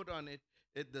when you put on it,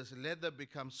 this leather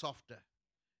becomes softer.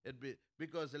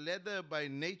 Because the leather by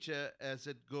nature, as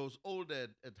it goes older,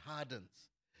 it hardens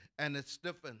and it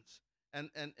stiffens.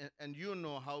 And you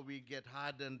know how we get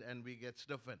hardened and we get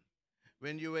stiffened.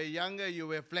 When you were younger, you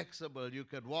were flexible. You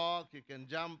could walk, you can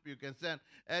jump, you can stand.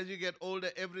 As you get older,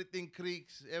 everything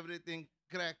creaks, everything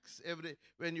cracks.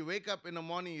 When you wake up in the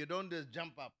morning, you don't just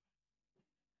jump up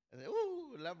and say,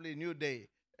 "Ooh, lovely new day."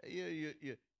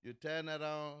 You turn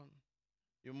around,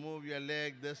 you move your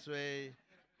leg this way,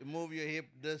 you move your hip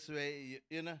this way.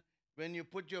 You know, when you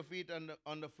put your feet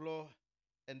on the floor,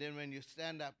 and then when you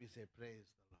stand up, you say, "Praise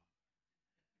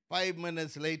the Lord." 5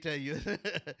 minutes later, you,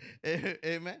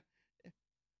 amen.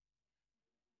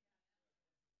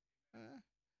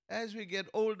 As we get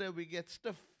older, we get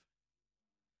stiff.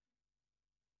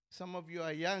 Some of you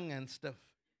are young and stiff.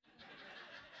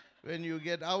 When you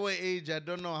get our age, I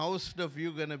don't know how stiff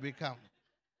you're going to become.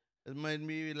 It might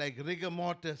be like rigor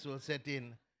mortis will set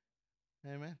in.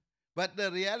 Amen. But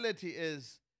the reality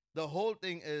is, the whole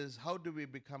thing is, how do we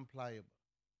become pliable?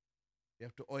 You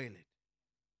have to oil it.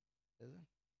 Isn't it?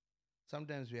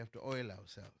 Sometimes we have to oil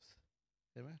ourselves.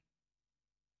 Amen.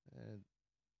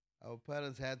 Our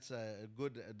parents had a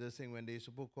good this thing when they used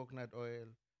to put coconut oil,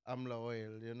 amla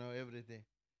oil, you know, everything.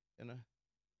 You know,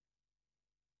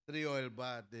 3 oil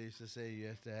bath, they used to say you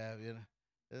have to have, you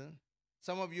know.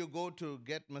 Some of you go to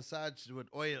get massaged with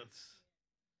oils.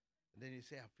 And then you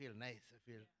say, I feel nice, I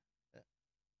feel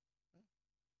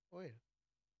Oil.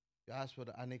 You ask for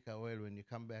the Anika oil when you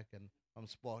come back and from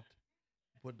sport,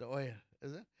 put the oil.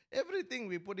 Is it? Everything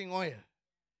we're putting oil.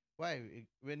 Why?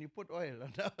 When you put oil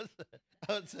on the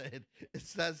outside, it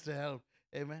starts to help.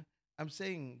 Amen. I'm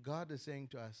saying, God is saying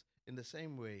to us, in the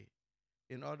same way,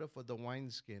 in order for the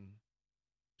wineskin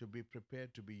to be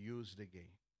prepared to be used again,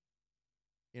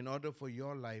 in order for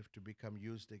your life to become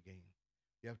used again,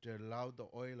 you have to allow the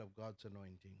oil of God's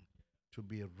anointing to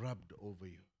be rubbed over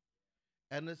you.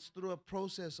 And it's through a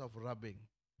process of rubbing,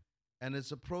 and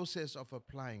it's a process of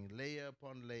applying layer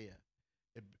upon layer.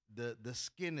 The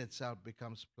skin itself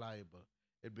becomes pliable,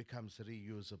 it becomes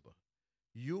reusable.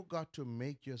 You got to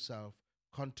make yourself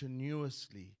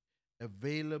continuously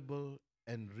available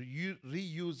and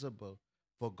reusable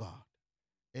for God.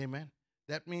 Amen.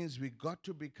 That means we got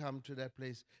to become to that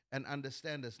place and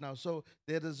understand this. Now, so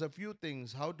there is a few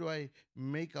things. How do I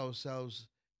make ourselves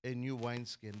a new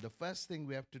wineskin? The first thing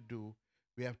we have to do,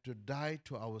 we have to die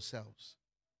to ourselves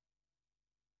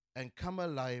and come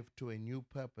alive to a new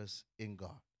purpose in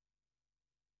God.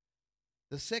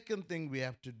 The second thing we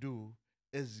have to do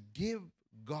is give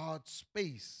God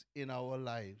space in our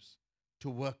lives to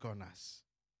work on us.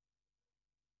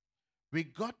 We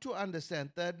got to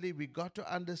understand, thirdly, we got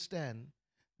to understand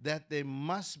that there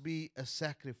must be a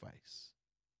sacrifice.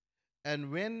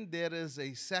 And when there is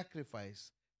a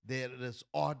sacrifice, there is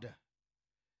order.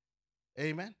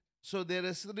 Amen? So there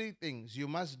is three things. You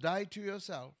must die to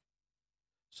yourself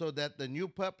so that the new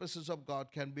purposes of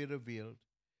God can be revealed.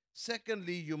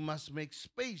 Secondly, you must make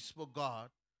space for God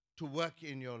to work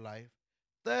in your life.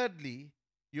 Thirdly,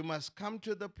 you must come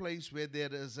to the place where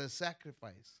there is a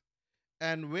sacrifice.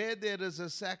 And where there is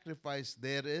a sacrifice,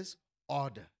 there is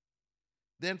order.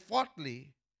 Then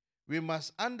fourthly, we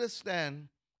must understand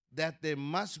that there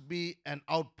must be an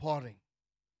outpouring.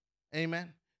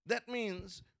 Amen. That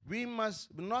means we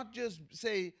must not just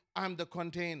say, I'm the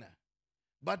container,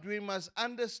 but we must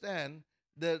understand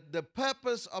the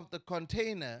purpose of the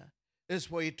container is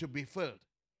for it to be filled.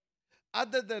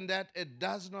 Other than that, it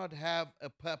does not have a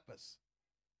purpose.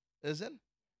 Isn't?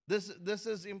 This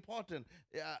is important.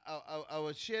 I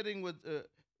was sharing with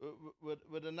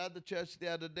another church the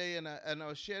other day, and I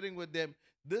was sharing with them,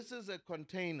 this is a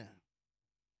container.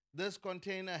 This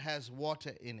container has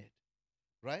water in it,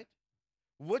 right?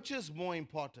 Which is more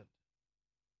important?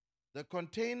 The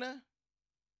container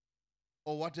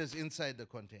or what is inside the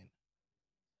container?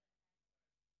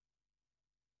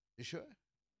 You sure?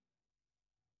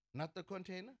 Not the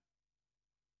container?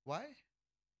 Why?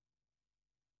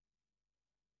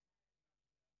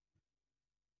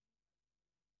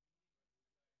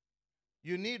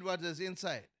 You need what is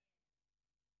inside.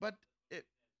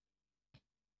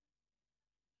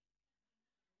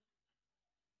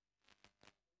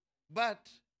 But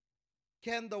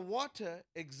can the water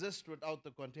exist without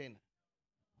the container?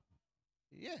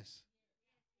 Yes.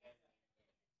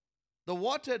 The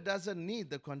water doesn't need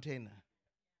the container.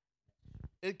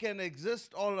 It can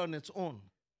exist all on its own.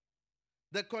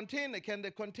 Can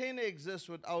the container exist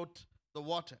without the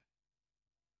water?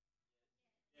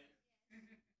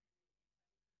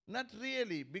 Not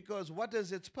really, because what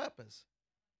is its purpose?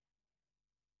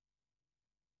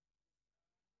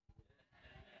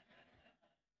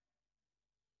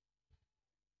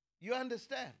 You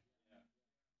understand?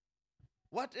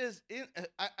 What is in?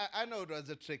 I know it was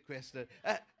a trick question.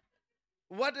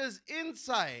 What is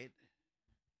inside?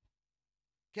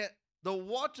 The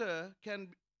water can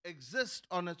exist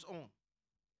on its own.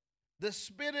 The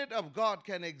Spirit of God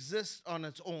can exist on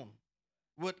its own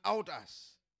without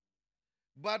us.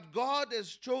 But God has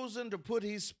chosen to put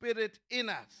His Spirit in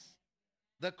us,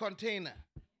 the container.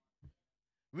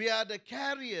 We are the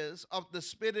carriers of the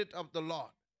Spirit of the Lord.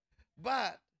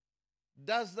 But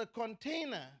does the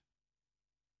container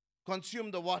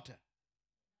consume the water?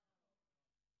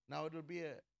 Now it will be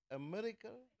a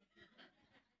miracle,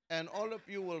 and all of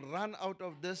you will run out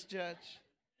of this church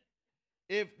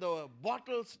if the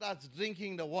bottle starts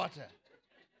drinking the water.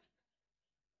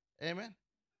 Amen.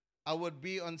 I would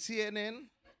be on CNN.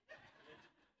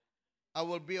 I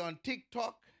will be on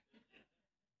TikTok.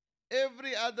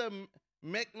 Every other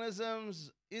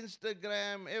mechanisms,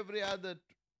 Instagram, every other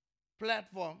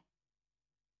platform.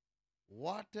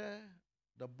 Water,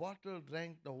 the bottle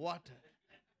drank the water.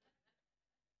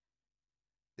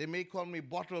 They may call me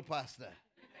bottle pastor,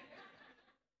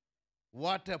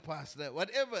 water pastor,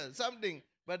 whatever, something,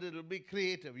 but it'll be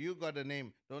creative. You got a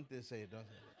name, don't they say? Don't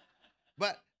they?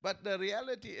 But the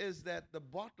reality is that the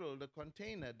bottle, the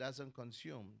container, doesn't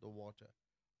consume the water.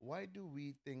 Why do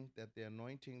we think that the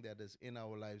anointing that is in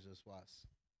our lives is for us?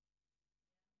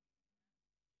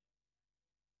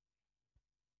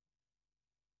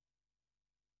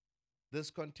 This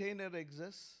container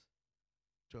exists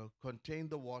to contain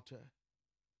the water.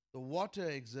 The water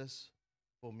exists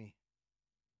for me.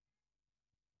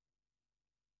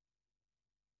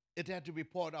 It had to be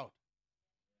poured out.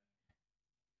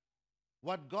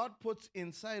 What God puts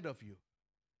inside of you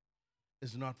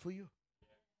is not for you.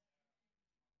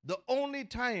 The only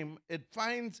time it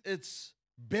finds its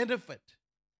benefit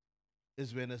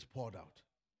is when it's poured out.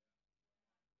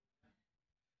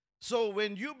 So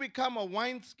when you become a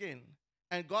wineskin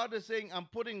and God is saying, I'm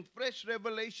putting fresh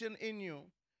revelation in you,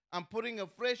 I'm putting a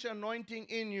fresh anointing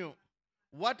in you,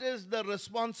 what is the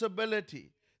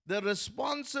responsibility? The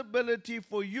responsibility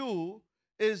for you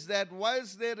is that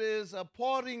whilst there is a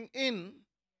pouring in,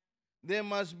 there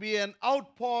must be an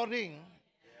outpouring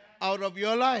out of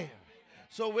your life.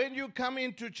 So when you come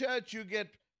into church, you get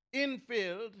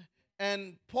infilled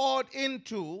and poured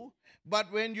into,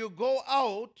 but when you go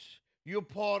out, you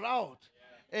pour out.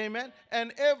 Amen.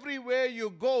 And everywhere you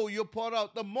go, you pour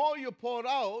out. The more you pour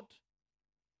out,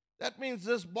 that means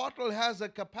this bottle has a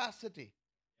capacity.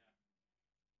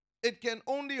 It can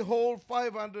only hold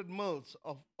 500 mils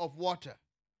of water.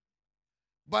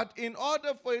 But in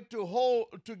order for it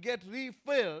to get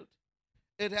refilled,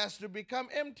 it has to become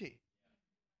empty.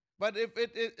 But if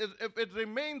it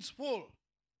remains full,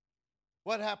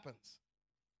 what happens?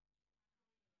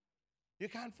 You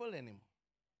can't fill anymore.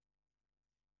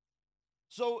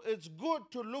 So it's good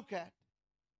to look at,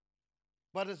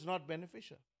 but it's not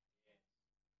beneficial.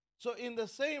 So in the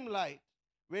same light,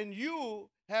 when you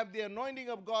have the anointing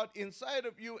of God inside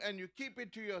of you and you keep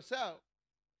it to yourself,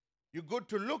 you're good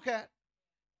to look at,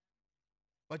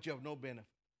 but you have no benefit.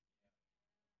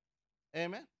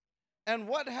 Amen? And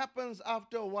what happens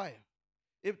after a while?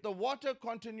 If the water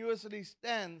continuously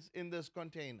stands in this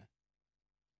container,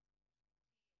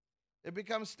 it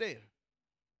becomes stale.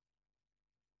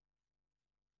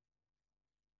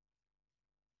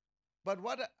 But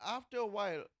after a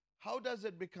while, how does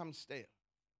it become stale?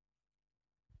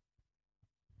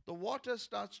 The water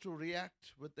starts to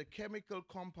react with the chemical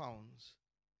compounds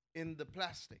in the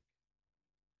plastic.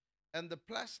 And the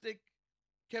plastic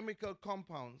chemical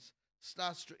compounds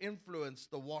starts to influence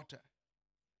the water.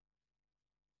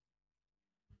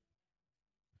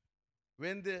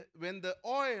 When the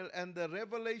oil and the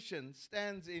revelation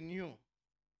stands in you,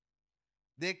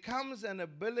 there comes an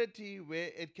ability where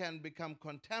it can become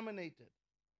contaminated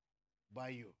by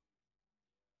you.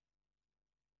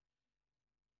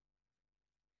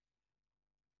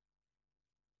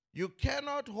 You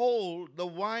cannot hold the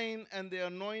wine and the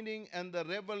anointing and the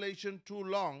revelation too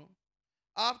long.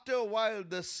 After a while,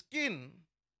 the skin,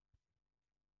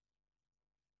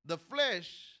 the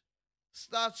flesh,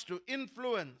 starts to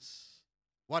influence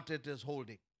what it is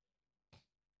holding.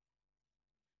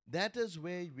 That is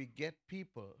where we get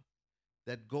people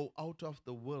that go out of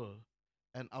the will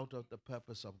and out of the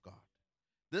purpose of God.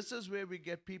 This is where we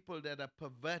get people that are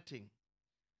perverting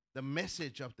the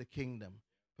message of the kingdom,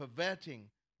 perverting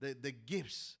the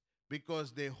gifts,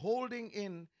 because they're holding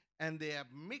in and they have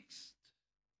mixed.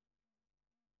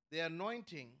 The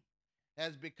anointing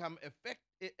has become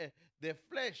their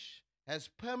flesh has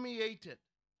permeated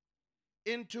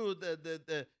into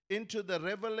the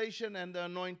revelation and the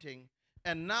anointing,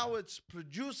 and now it's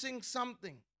producing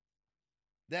something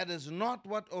that is not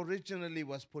what originally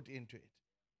was put into it.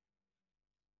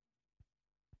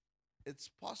 It's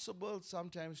possible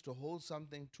sometimes to hold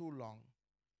something too long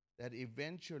that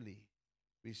eventually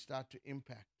we start to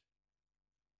impact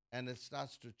and it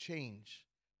starts to change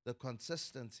the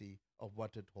consistency of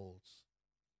what it holds.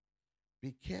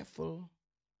 Be careful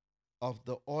of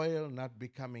the oil not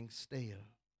becoming stale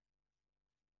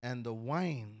and the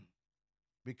wine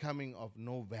becoming of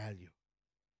no value.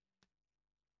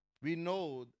 We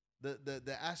know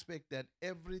the aspect that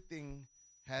everything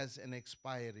has an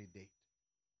expiry date.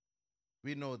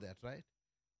 We know that, right?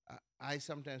 I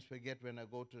sometimes forget when I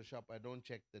go to the shop, I don't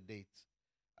check the dates.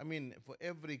 I mean, for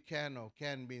every can or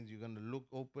canned beans, you're going to look,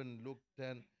 open, look,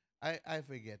 turn. I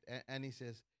forget. And he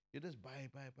says, you just buy.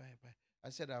 I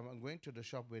said, I'm going to the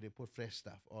shop where they put fresh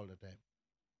stuff all the time.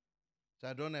 So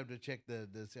I don't have to check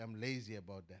I'm lazy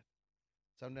about that.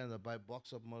 Sometimes I buy a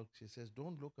box of milk. She says,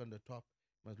 don't look on the top.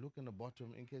 You must look on the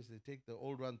bottom in case they take the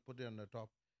old one, put it on the top.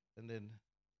 And then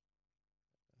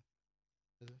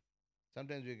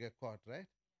sometimes we get caught, right?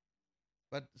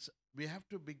 But we have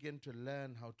to begin to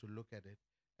learn how to look at it.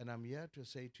 And I'm here to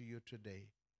say to you today,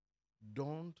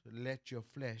 don't let your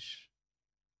flesh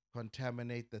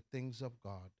contaminate the things of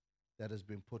God that has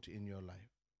been put in your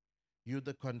life. You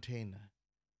the container,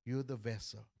 you the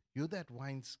vessel, you that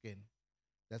wineskin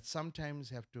that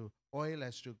sometimes oil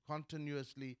has to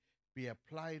continuously be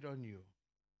applied on you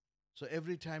So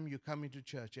every time you come into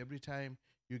church, every time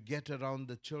you get around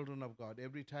the children of God,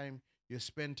 every time you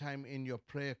spend time in your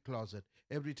prayer closet,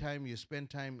 every time you spend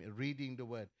time reading the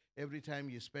word, every time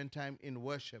you spend time in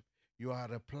worship, you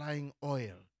are applying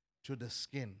oil to the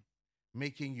skin,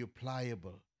 making you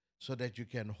pliable so that you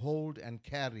can hold and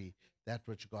carry that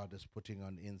which God is putting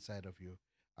on the inside of you.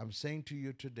 I'm saying to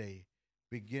you today,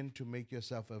 begin to make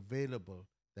yourself available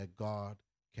that God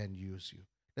can use you.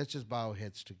 Let's just bow our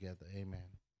heads together. Amen.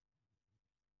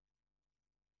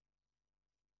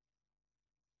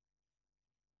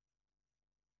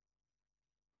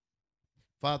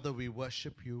 Father, we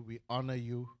worship you, we honor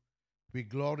you, we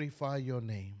glorify your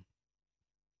name.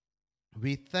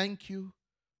 We thank you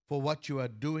for what you are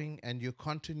doing and you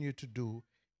continue to do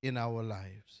in our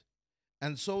lives.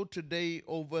 And so today,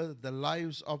 over the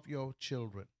lives of your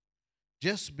children,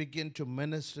 just begin to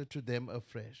minister to them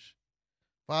afresh.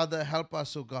 Father, help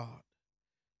us, O God,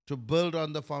 to build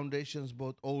on the foundations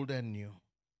both old and new.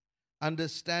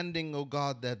 Understanding, O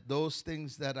God, that those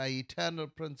things that are eternal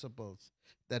principles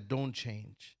that don't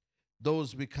change,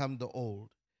 those become the old.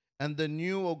 And the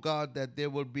new, O God, that there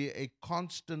will be a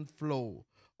constant flow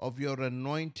of your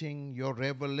anointing, your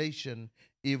revelation,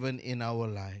 even in our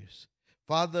lives.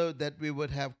 Father, that we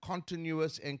would have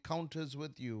continuous encounters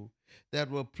with you that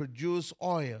will produce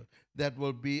oil that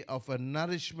will be of a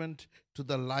nourishment to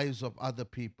the lives of other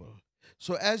people.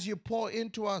 So as you pour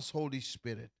into us, Holy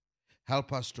Spirit,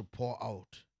 help us to pour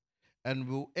out. And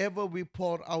whoever we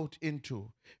pour out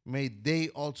into, may they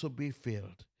also be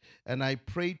filled. And I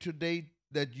pray today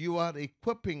that you are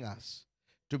equipping us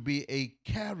to be a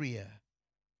carrier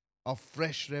of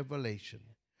fresh revelation.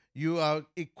 You are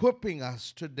equipping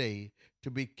us today to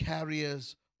be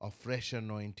carriers of fresh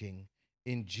anointing.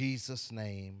 In Jesus'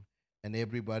 name. And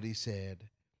everybody said,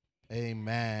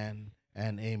 amen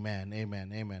and amen,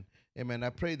 amen, amen. Amen. I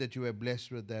pray that you are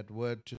blessed with that word today.